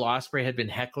that Will Ospreay had been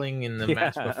heckling in the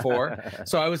match before.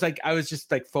 So I was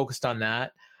just like focused on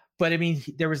that. But I mean,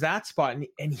 there was that spot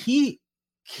and he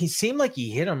seemed like he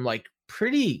hit him like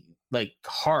pretty like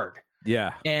hard.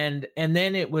 Yeah. And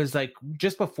then it was like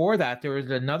just before that, there was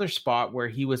another spot where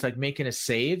he was like making a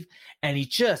save and he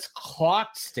just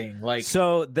clocked Sting. Like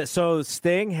so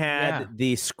Sting had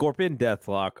the Scorpion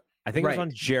Deathlock. I think it was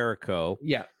on Jericho.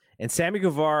 Yeah. And Sammy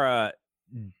Guevara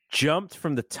jumped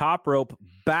from the top rope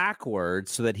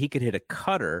backwards so that he could hit a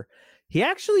cutter. He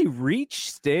actually reached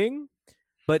Sting,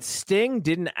 but Sting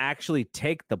didn't actually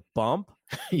take the bump.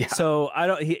 Yeah. So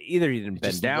he didn't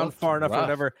bend down far enough or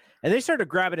whatever. And they started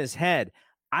grabbing his head.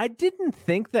 I didn't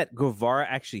think that Guevara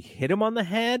actually hit him on the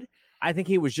head. I think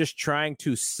he was just trying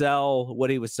to sell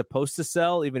what he was supposed to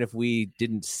sell, even if we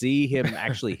didn't see him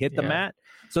actually hit the mat.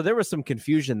 So there was some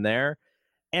confusion there.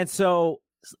 And so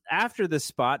after this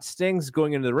spot, Sting's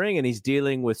going into the ring and he's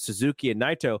dealing with Suzuki and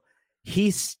Naito.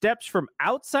 He steps from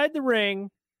outside the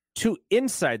ring to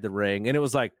inside the ring. And it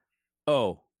was like,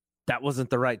 oh, that wasn't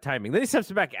the right timing. Then he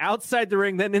steps back outside the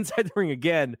ring, then inside the ring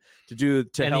again and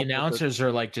the announcers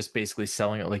are like just basically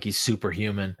selling it like he's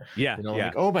superhuman. Yeah.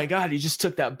 Like, oh my God, he just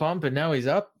took that bump and now he's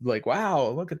up. Like, wow,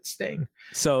 look at Sting.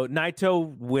 So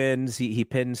Naito wins. He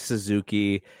pins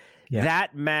Suzuki. Yeah.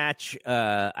 That match,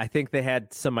 I think they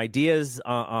had some ideas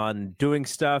on doing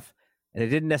stuff, and it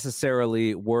didn't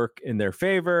necessarily work in their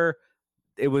favor.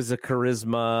 It was a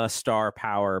charisma star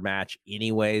power match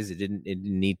anyways. It didn't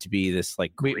need to be this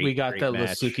like we got the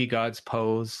match. Lasuki Gods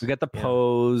pose. We got the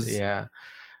pose. Yeah.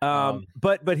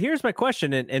 But here's my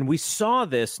question, and we saw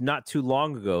this not too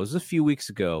long ago. It was a few weeks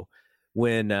ago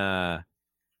when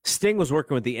Sting was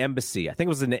working with the Embassy. I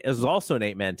think it was also an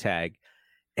 8-man tag.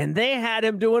 And they had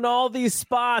him doing all these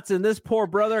spots, and this poor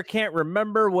brother can't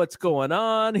remember what's going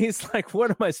on. He's like,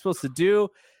 what am I supposed to do?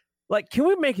 Like, can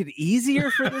we make it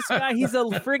easier for this guy? He's a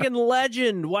friggin'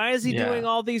 legend. Why is he doing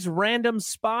all these random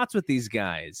spots with these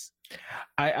guys?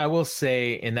 I will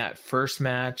say in that first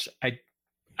match,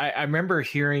 I remember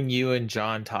hearing you and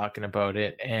John talking about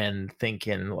it and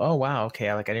thinking, oh, wow,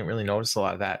 okay. Like, I didn't really notice a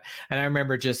lot of that. And I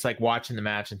remember just like watching the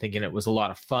match and thinking it was a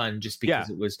lot of fun just because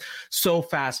it was so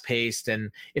fast paced. And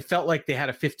it felt like they had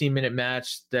a 15-minute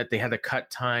match that they had a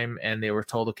cut time and they were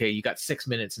told, okay, you got 6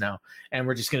 minutes now and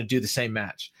we're just going to do the same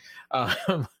match.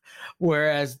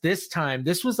 Whereas this time,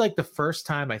 this was like the first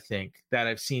time I think that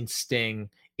I've seen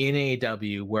Sting in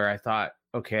AEW where I thought,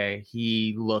 okay,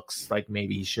 he looks like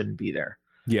maybe he shouldn't be there.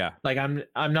 Yeah. Like I'm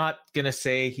not going to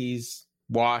say he's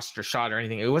washed or shot or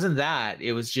anything. It wasn't that.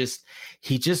 It was just,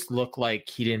 he just looked like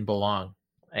he didn't belong.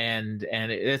 And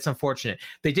it's unfortunate.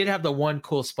 They did have the one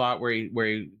cool spot where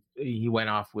he went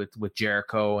off with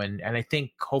Jericho. And I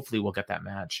think hopefully we'll get that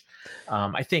match.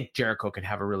 I think Jericho can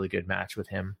have a really good match with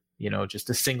him. You know, just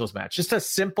a singles match, just a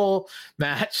simple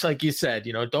match. Like you said,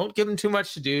 you know, don't give him too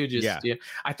much to do.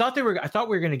 I thought we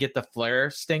were going to get the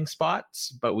Flair Sting spots,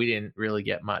 but we didn't really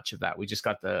get much of that. We just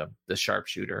got the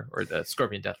sharpshooter or the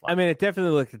Scorpion Deathlock. I mean, it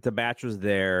definitely looked like the match was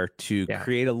there to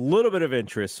create a little bit of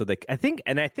interest. So I think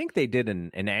they did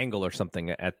an angle or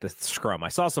something at the scrum. I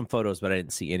saw some photos, but I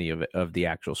didn't see any of it, of the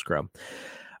actual scrum.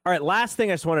 All right. Last thing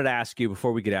I just wanted to ask you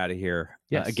before we get out of here.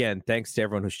 Yes. Again, thanks to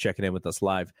everyone who's checking in with us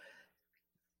live.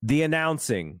 The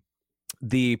announcing,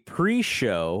 the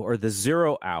pre-show or the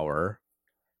 0 hour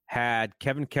had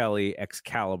Kevin Kelly,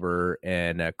 Excalibur,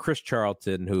 and Chris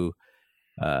Charlton, who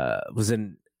was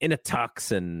in a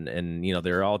tux, and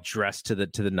they're all dressed to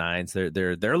the nines.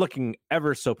 They're looking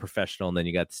ever so professional, and then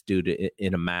you got this dude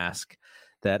in a mask.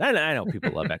 That I know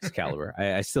people love Excalibur.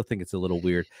 I still think it's a little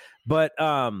weird, but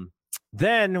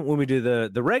then when we do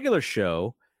the regular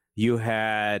show, you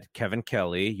had Kevin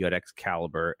Kelly, you had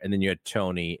Excalibur, and then you had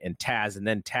Tony and Taz, and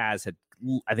then Taz had,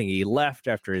 I think he left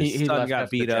after his son got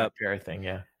beat up. Everything,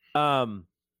 yeah.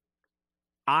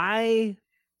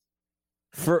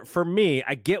 For me,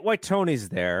 I get why Tony's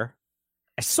there.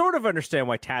 I sort of understand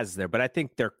why Taz is there, but I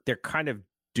think they're kind of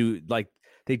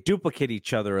they duplicate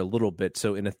each other a little bit.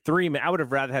 So in a 3-man, I would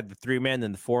have rather had the 3-man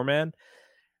than the 4-man.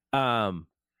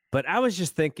 But I was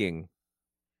just thinking,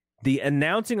 the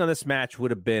announcing on this match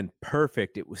would have been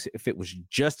perfect. If it was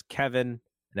just Kevin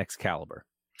and Excalibur.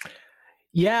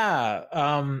 Yeah.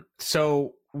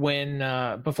 So when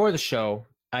before the show,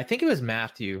 I think it was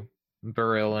Matthew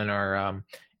Burrill in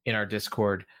our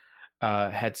Discord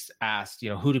had asked,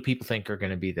 who do people think are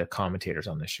going to be the commentators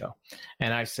on this show?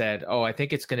 And I said, I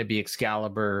think it's going to be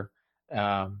Excalibur,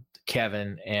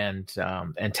 Kevin, and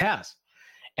Taz.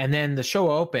 And then the show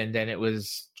opened, and it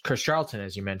was Chris Charlton,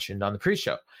 as you mentioned, on the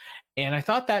pre-show. And I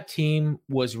thought that team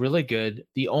was really good.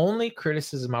 The only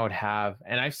criticism I would have,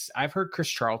 and I've heard Chris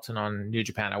Charlton on New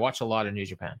Japan. I watch a lot of New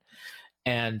Japan,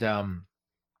 and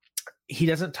he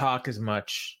doesn't talk as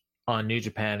much on New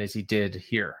Japan as he did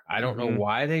here. I don't know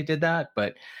why they did that,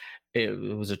 but it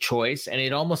was a choice. And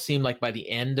it almost seemed like by the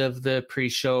end of the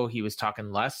pre-show, he was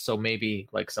talking less. So maybe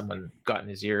like someone got in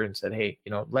his ear and said, hey,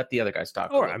 let the other guys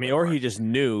talk. Or he just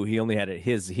knew he only had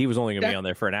he was only going to be on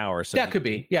there for an hour. So that could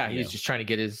be. Yeah. He's just trying to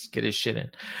get his shit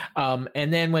in.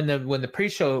 And then when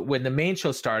the main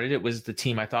show started, it was the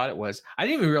team I thought it was. I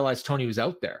didn't even realize Tony was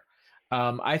out there.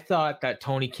 I thought that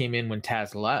Tony came in when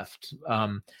Taz left.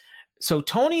 So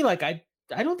Tony, I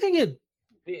don't think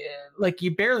it,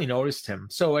 you barely noticed him.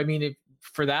 So, I mean,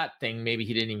 for that thing, maybe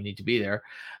he didn't even need to be there.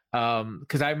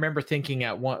 Because I remember thinking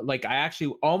at one, I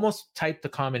actually almost typed the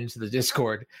comment into the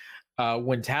Discord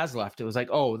when Taz left. It was like,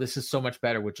 oh, this is so much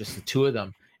better with just the two of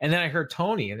them. And then I heard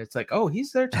Tony, and it's like, oh,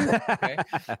 he's there too. Okay.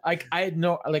 I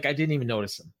didn't even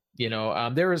notice him.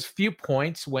 There was a few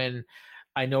points when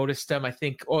I noticed him. I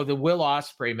think, the Will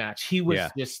Ospreay match, he was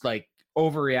just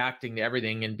overreacting to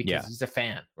everything, and because he's a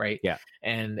fan, right? Yeah.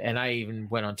 And I even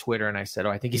went on Twitter and I said,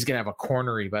 I think he's gonna have a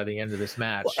cornery by the end of this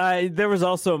match. There was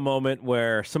also a moment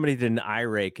where somebody did an eye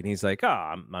rake, and he's like,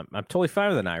 I'm totally fine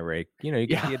with an eye rake. You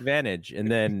get the advantage. And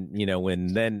then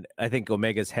when I think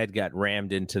Omega's head got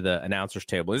rammed into the announcer's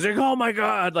table, he's like, oh my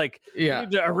god, you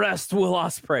need to arrest Will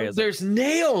Ospreay. There's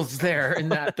nails there in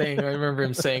that thing. I remember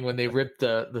him saying when they ripped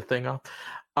the thing off.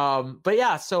 But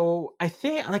yeah, so I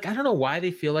think I don't know why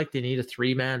they feel like they need a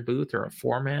 3-man booth or a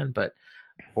 4-man,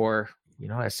 or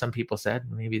as some people said,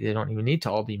 maybe they don't even need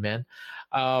to all be men.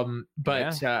 I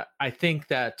think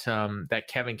that that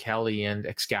Kevin Kelly and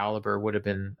Excalibur would have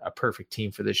been a perfect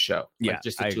team for this show.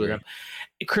 Just the two of them.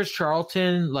 Chris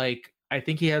Charlton, I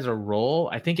think he has a role.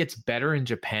 I think it's better in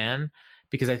Japan,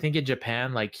 because I think in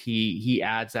Japan, he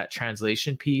adds that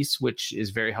translation piece, which is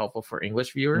very helpful for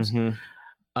English viewers.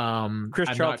 Chris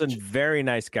Charlton, very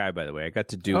nice guy, by the way. I got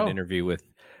to do an interview with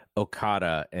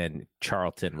Okada, and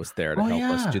Charlton was there to help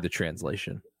us do the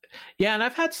translation. Yeah, and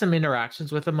I've had some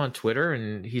interactions with him on Twitter,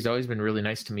 and he's always been really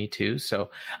nice to me too.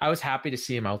 So I was happy to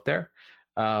see him out there.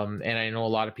 And I know a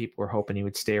lot of people were hoping he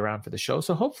would stay around for the show.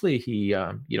 So hopefully he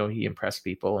impressed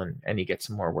people and he gets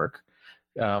some more work.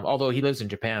 Although he lives in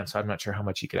Japan, so I'm not sure how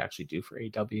much he could actually do for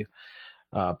AEW.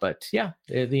 But yeah,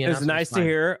 it's nice to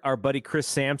hear our buddy Chris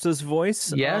Samsa's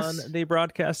voice on the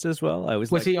broadcast as well.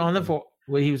 Was he on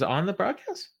he was on the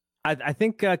broadcast? I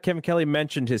think Kevin Kelly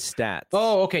mentioned his stats.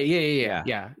 Oh, okay, yeah.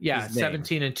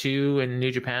 17-2 in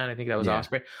New Japan. I think that was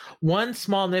Ospreay. One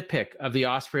small nitpick of the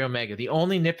Ospreay Omega. The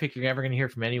only nitpick you're never going to hear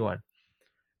from anyone,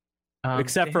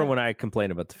 except for when I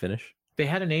complain about the finish. They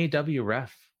had an AEW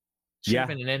ref. Should have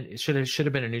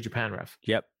been a New Japan ref.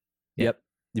 Yep.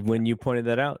 When you pointed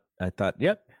that out, I thought,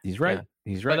 yep, he's right. Yeah.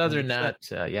 He's right. But other than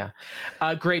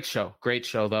that, great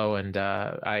show though. And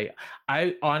I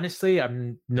honestly,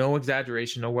 I'm no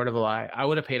exaggeration, no word of a lie, I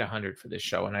would have paid $100 for this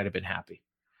show and I'd have been happy.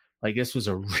 This was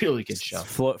a really good show.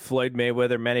 Floyd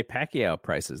Mayweather, Manny Pacquiao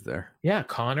prices there. Yeah,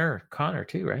 Connor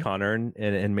too, right? Connor and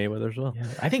Mayweather as well. Yeah.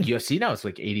 I think UFC now is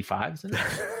 85, isn't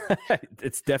it?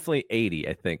 It's definitely 80,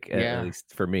 I think, at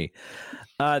least for me.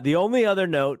 The only other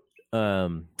note,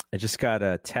 I just got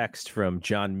a text from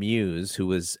John Muse, who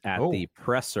was at the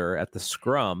presser at the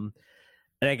Scrum,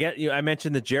 and I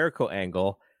mentioned the Jericho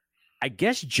angle. I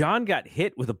guess John got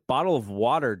hit with a bottle of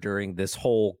water during this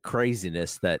whole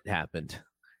craziness that happened.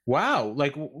 Wow.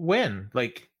 Like when?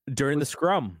 Like during the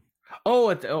scrum.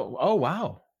 Oh,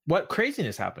 wow. What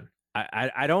craziness happened?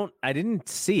 I didn't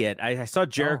see it. I saw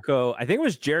Jericho. I think it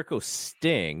was Jericho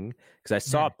Sting because I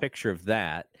saw a picture of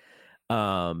that.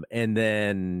 And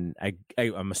then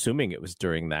I'm assuming it was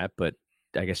during that, but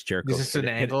I guess Jericho. Is this an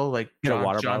angle? Like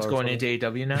John's going into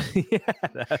AEW now?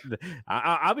 Yeah,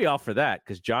 I'll be all for that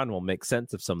because John will make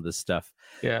sense of some of this stuff.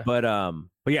 Yeah. But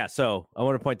yeah. So I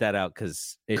want to point that out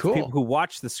because if people who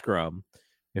watch the scrum,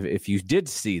 if you did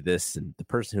see this, and the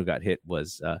person who got hit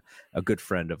was a good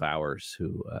friend of ours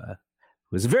who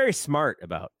was very smart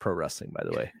about pro wrestling, by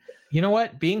the way. You know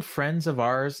what? Being friends of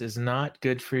ours is not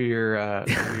good for your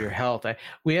health.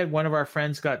 We had one of our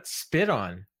friends got spit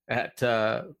on at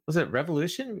was it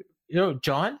Revolution? You know,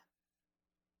 John?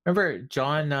 Remember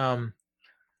John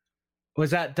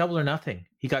was that Double or Nothing?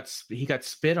 He got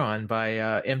spit on by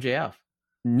MJF.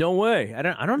 No way. I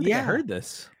don't think I heard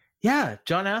this. Yeah,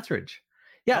 John Atheridge.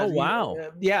 Yeah. Oh, wow.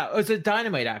 It was a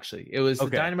Dynamite, actually. It was the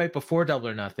Dynamite before Double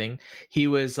or Nothing. He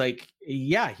was like,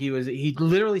 he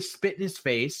literally spit in his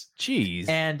face. Jeez.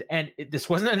 And this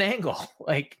wasn't an angle.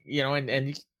 Like, you know,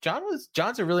 and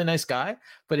John's a really nice guy.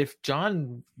 But if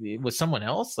John was someone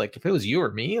else, like if it was you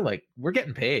or me, like we're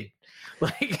getting paid.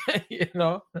 Like, you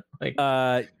know, like,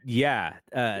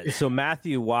 so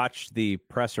Matthew watched the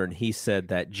presser and he said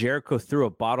that Jericho threw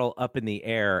a bottle up in the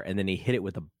air and then he hit it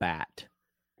with a bat.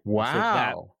 Wow. So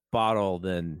that bottle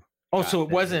then. Oh, so it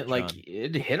wasn't like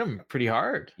it hit him pretty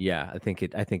hard. Yeah, I think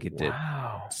it did.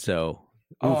 Wow. So.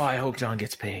 Oh, I hope John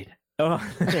gets paid. Oh,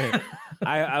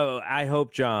 I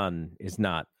hope John is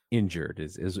not injured.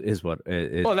 Is what?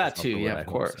 That too. Yeah, of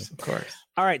course.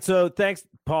 All right. So thanks,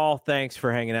 Paul. Thanks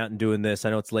for hanging out and doing this. I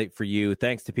know it's late for you.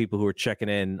 Thanks to people who are checking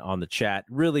in on the chat.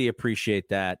 Really appreciate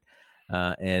that.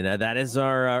 And that is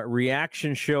our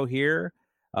reaction show here.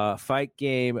 Fight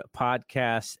Game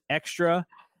Podcast Extra.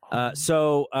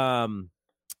 So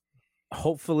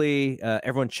hopefully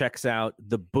everyone checks out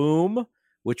The Boom,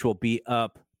 which will be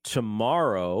up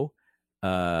tomorrow.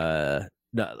 No,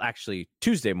 actually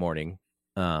Tuesday morning,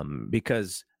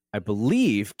 because I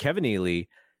believe Kevin Ely,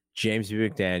 James B.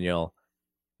 McDaniel,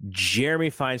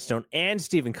 Jeremy Feinstone, and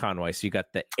Stephen Conway. So you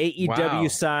got the AEW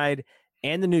side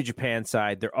and the New Japan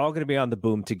side. They're all going to be on The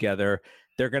Boom together.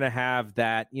 They're going to have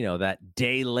that, that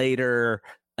day later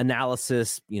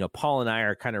analysis. Paul and I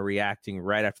are kind of reacting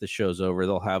right after the show's over.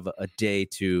 They'll have a day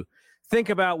to think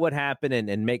about what happened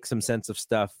and make some sense of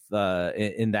stuff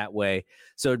in that way.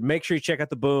 So make sure you check out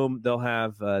The Boom. They'll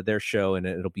have their show, and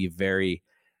it'll be very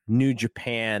New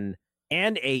Japan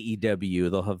and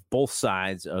AEW. They'll have both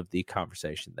sides of the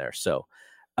conversation there. So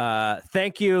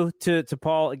thank you to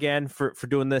Paul again for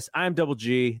doing this. I'm Double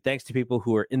G. Thanks to people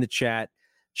who are in the chat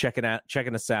checking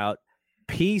us out.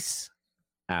 Peace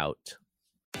out.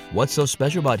 What's so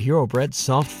special about Hero Bread's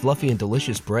soft, fluffy, and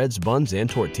delicious breads, buns, and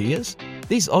tortillas?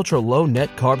 These ultra-low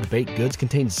net-carb baked goods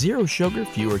contain zero sugar,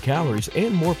 fewer calories,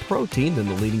 and more protein than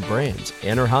the leading brands,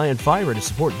 and are high in fiber to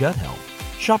support gut health.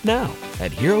 Shop now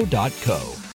at Hero.co.